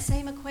in that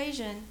same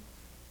equation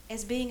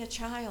as being a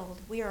child,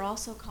 we are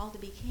also called to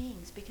be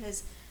kings,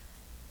 because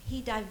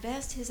he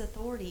divests his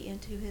authority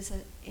into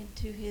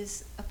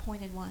his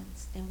appointed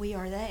ones, and we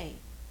are they.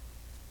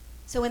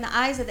 So in the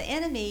eyes of the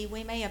enemy,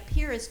 we may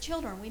appear as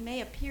children. We may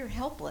appear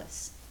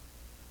helpless.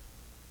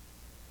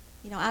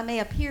 I may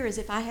appear as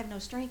if I have no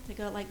strength to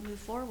go move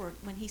forward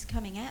when he's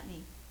coming at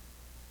me.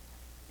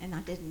 And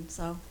I didn't,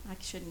 so I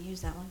shouldn't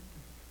use that one.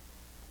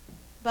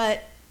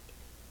 But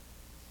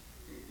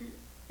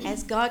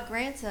as God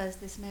grants us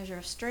this measure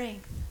of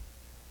strength,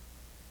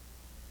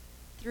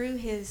 through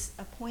his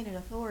appointed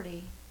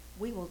authority,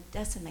 we will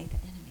decimate the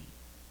enemy.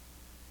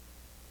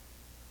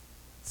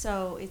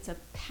 So it's a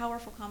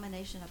powerful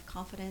combination of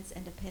confidence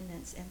and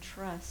dependence and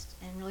trust,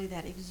 and really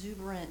that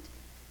exuberant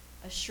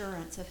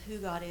assurance of who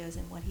God is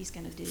and what he's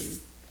going to do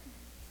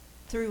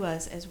through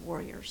us as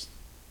warriors.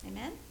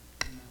 Amen?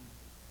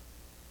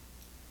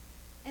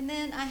 And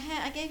then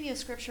I gave you a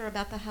scripture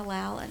about the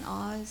halal and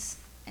Oz,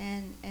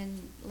 and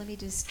let me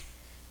just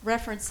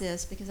reference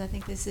this because I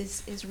think this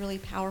is really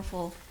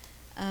powerful.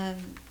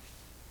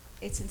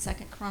 It's in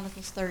 2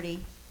 Chronicles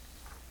 30,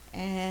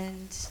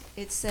 and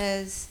it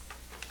says,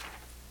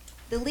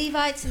 the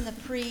Levites and the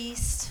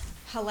priests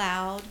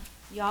halal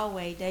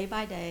Yahweh day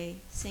by day,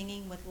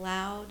 singing with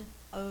loud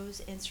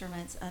oaths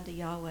instruments unto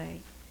Yahweh.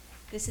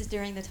 This is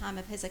during the time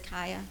of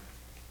Hezekiah,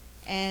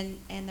 and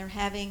they're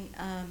having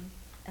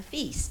a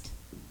feast.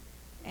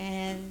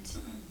 And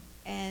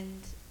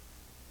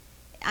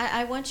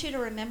I want you to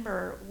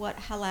remember what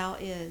halal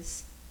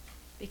is,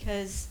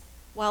 because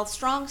while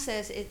Strong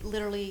says it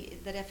literally,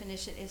 the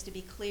definition is to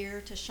be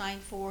clear, to shine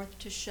forth,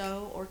 to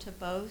show, or to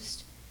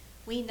boast,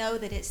 we know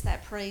that it's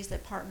that praise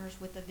that partners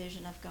with the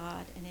vision of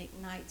God and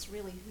ignites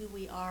really who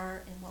we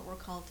are and what we're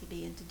called to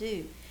be and to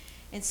do.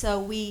 And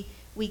so we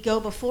go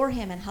before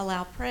him in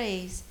halal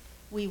praise.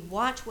 We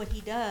watch what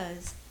he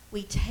does.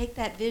 We take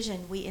that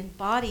vision, we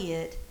embody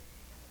it,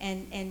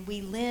 and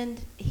we lend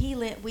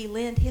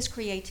his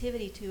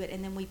creativity to it,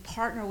 and then we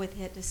partner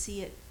with it to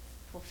see it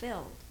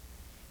fulfilled.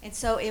 And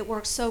so it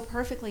works so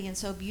perfectly and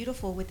so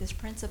beautiful with this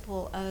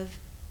principle of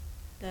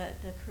the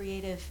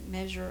creative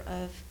measure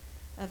of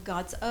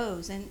God's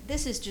oaths. And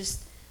this is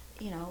just,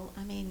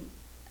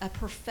 a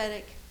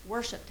prophetic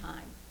worship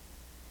time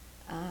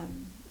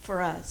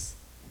for us.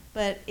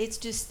 But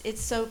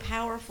it's so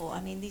powerful.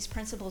 These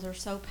principles are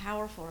so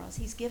powerful for us.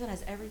 He's given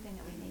us everything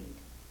that we need.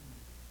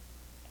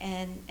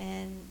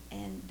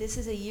 And this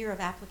is a year of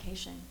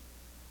application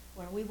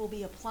where we will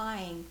be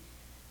applying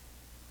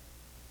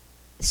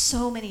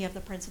so many of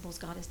the principles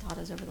God has taught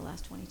us over the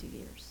last 22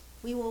 years.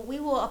 We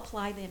will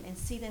apply them and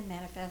see them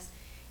manifest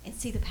and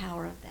see the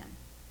power of them.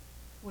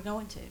 We're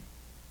going to.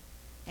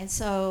 And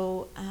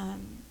so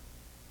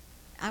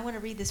I want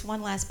to read this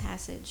one last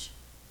passage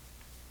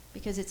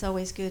because it's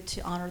always good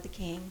to honor the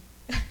King.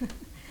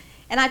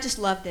 And I just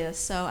love this,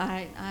 so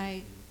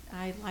I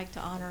like to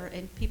honor,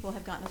 and people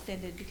have gotten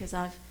offended because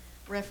I've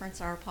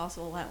referenced our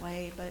apostle that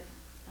way, but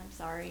I'm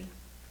sorry.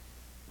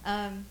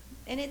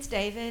 And it's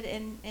David,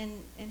 and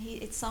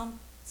it's Psalm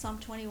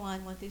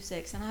 21, 1 through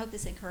 6, and I hope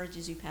this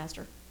encourages you,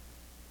 Pastor.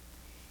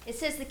 It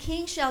says, the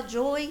king shall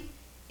joy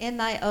in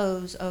thy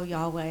oaths, O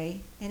Yahweh,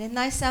 and in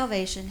thy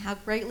salvation how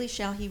greatly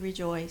shall he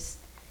rejoice.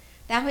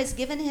 Thou hast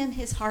given him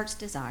his heart's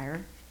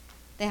desire.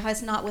 Thou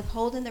hast not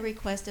withholden the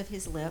request of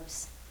his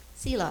lips.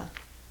 Selah.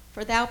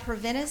 For thou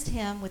preventest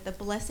him with the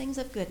blessings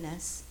of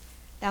goodness.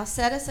 Thou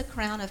settest a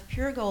crown of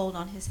pure gold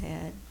on his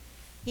head.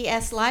 He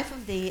asked life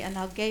of thee, and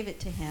thou gave it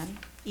to him,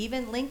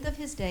 even length of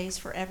his days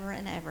forever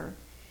and ever.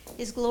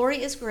 His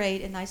glory is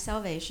great in thy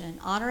salvation.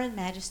 Honor and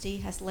majesty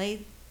hast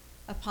laid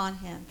upon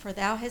him. For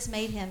thou hast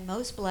made him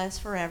most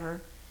blessed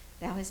forever.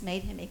 Thou hast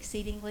made him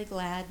exceedingly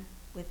glad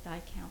with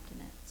thy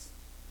countenance.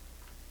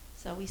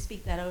 So we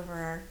speak that over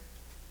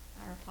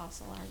our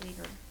apostle, our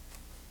leader.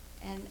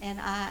 And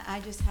I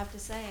just have to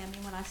say, I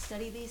mean, when I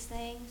study these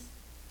things,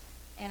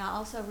 and I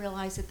also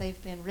realize that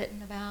they've been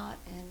written about,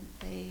 and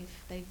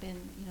they've been,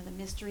 you know, the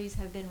mysteries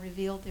have been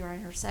revealed through our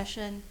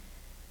intercession,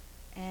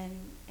 and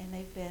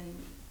they've been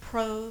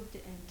probed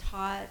and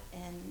taught,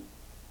 and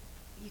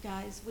you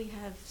guys, we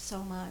have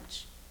so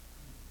much.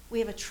 We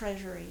have a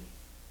treasury.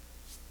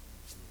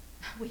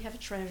 We have a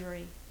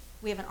treasury.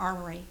 We have an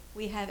armory.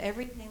 We have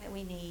everything that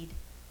we need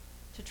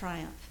to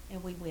triumph,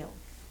 and we will.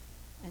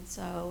 And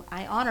so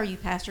I honor you,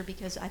 Pastor,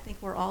 because I think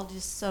we're all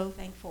just so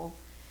thankful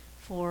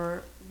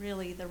for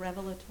really the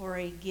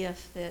revelatory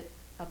gift that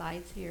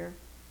abides here,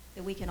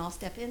 that we can all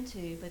step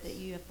into, but that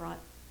you have brought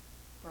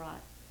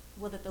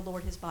that the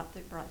Lord has brought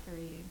through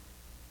you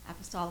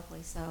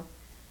apostolically. So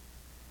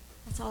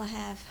that's all I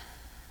have.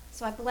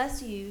 So I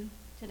bless you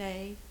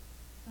today.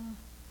 Oh,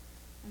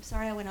 I'm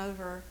sorry I went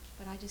over,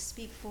 but I just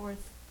speak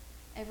forth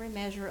every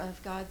measure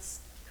of God's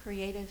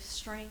creative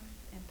strength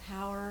and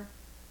power,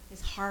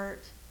 his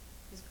heart,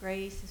 his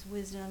grace, his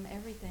wisdom,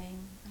 everything.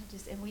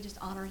 And we just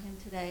honor him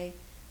today.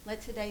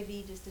 Let today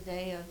be just a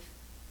day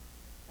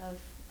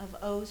of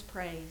O's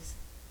praise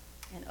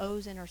and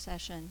O's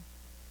intercession,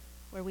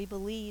 where we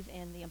believe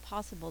in the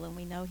impossible and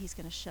we know he's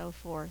going to show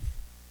forth.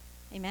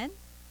 Amen?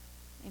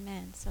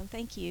 Amen. So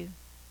thank you.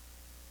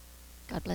 God bless.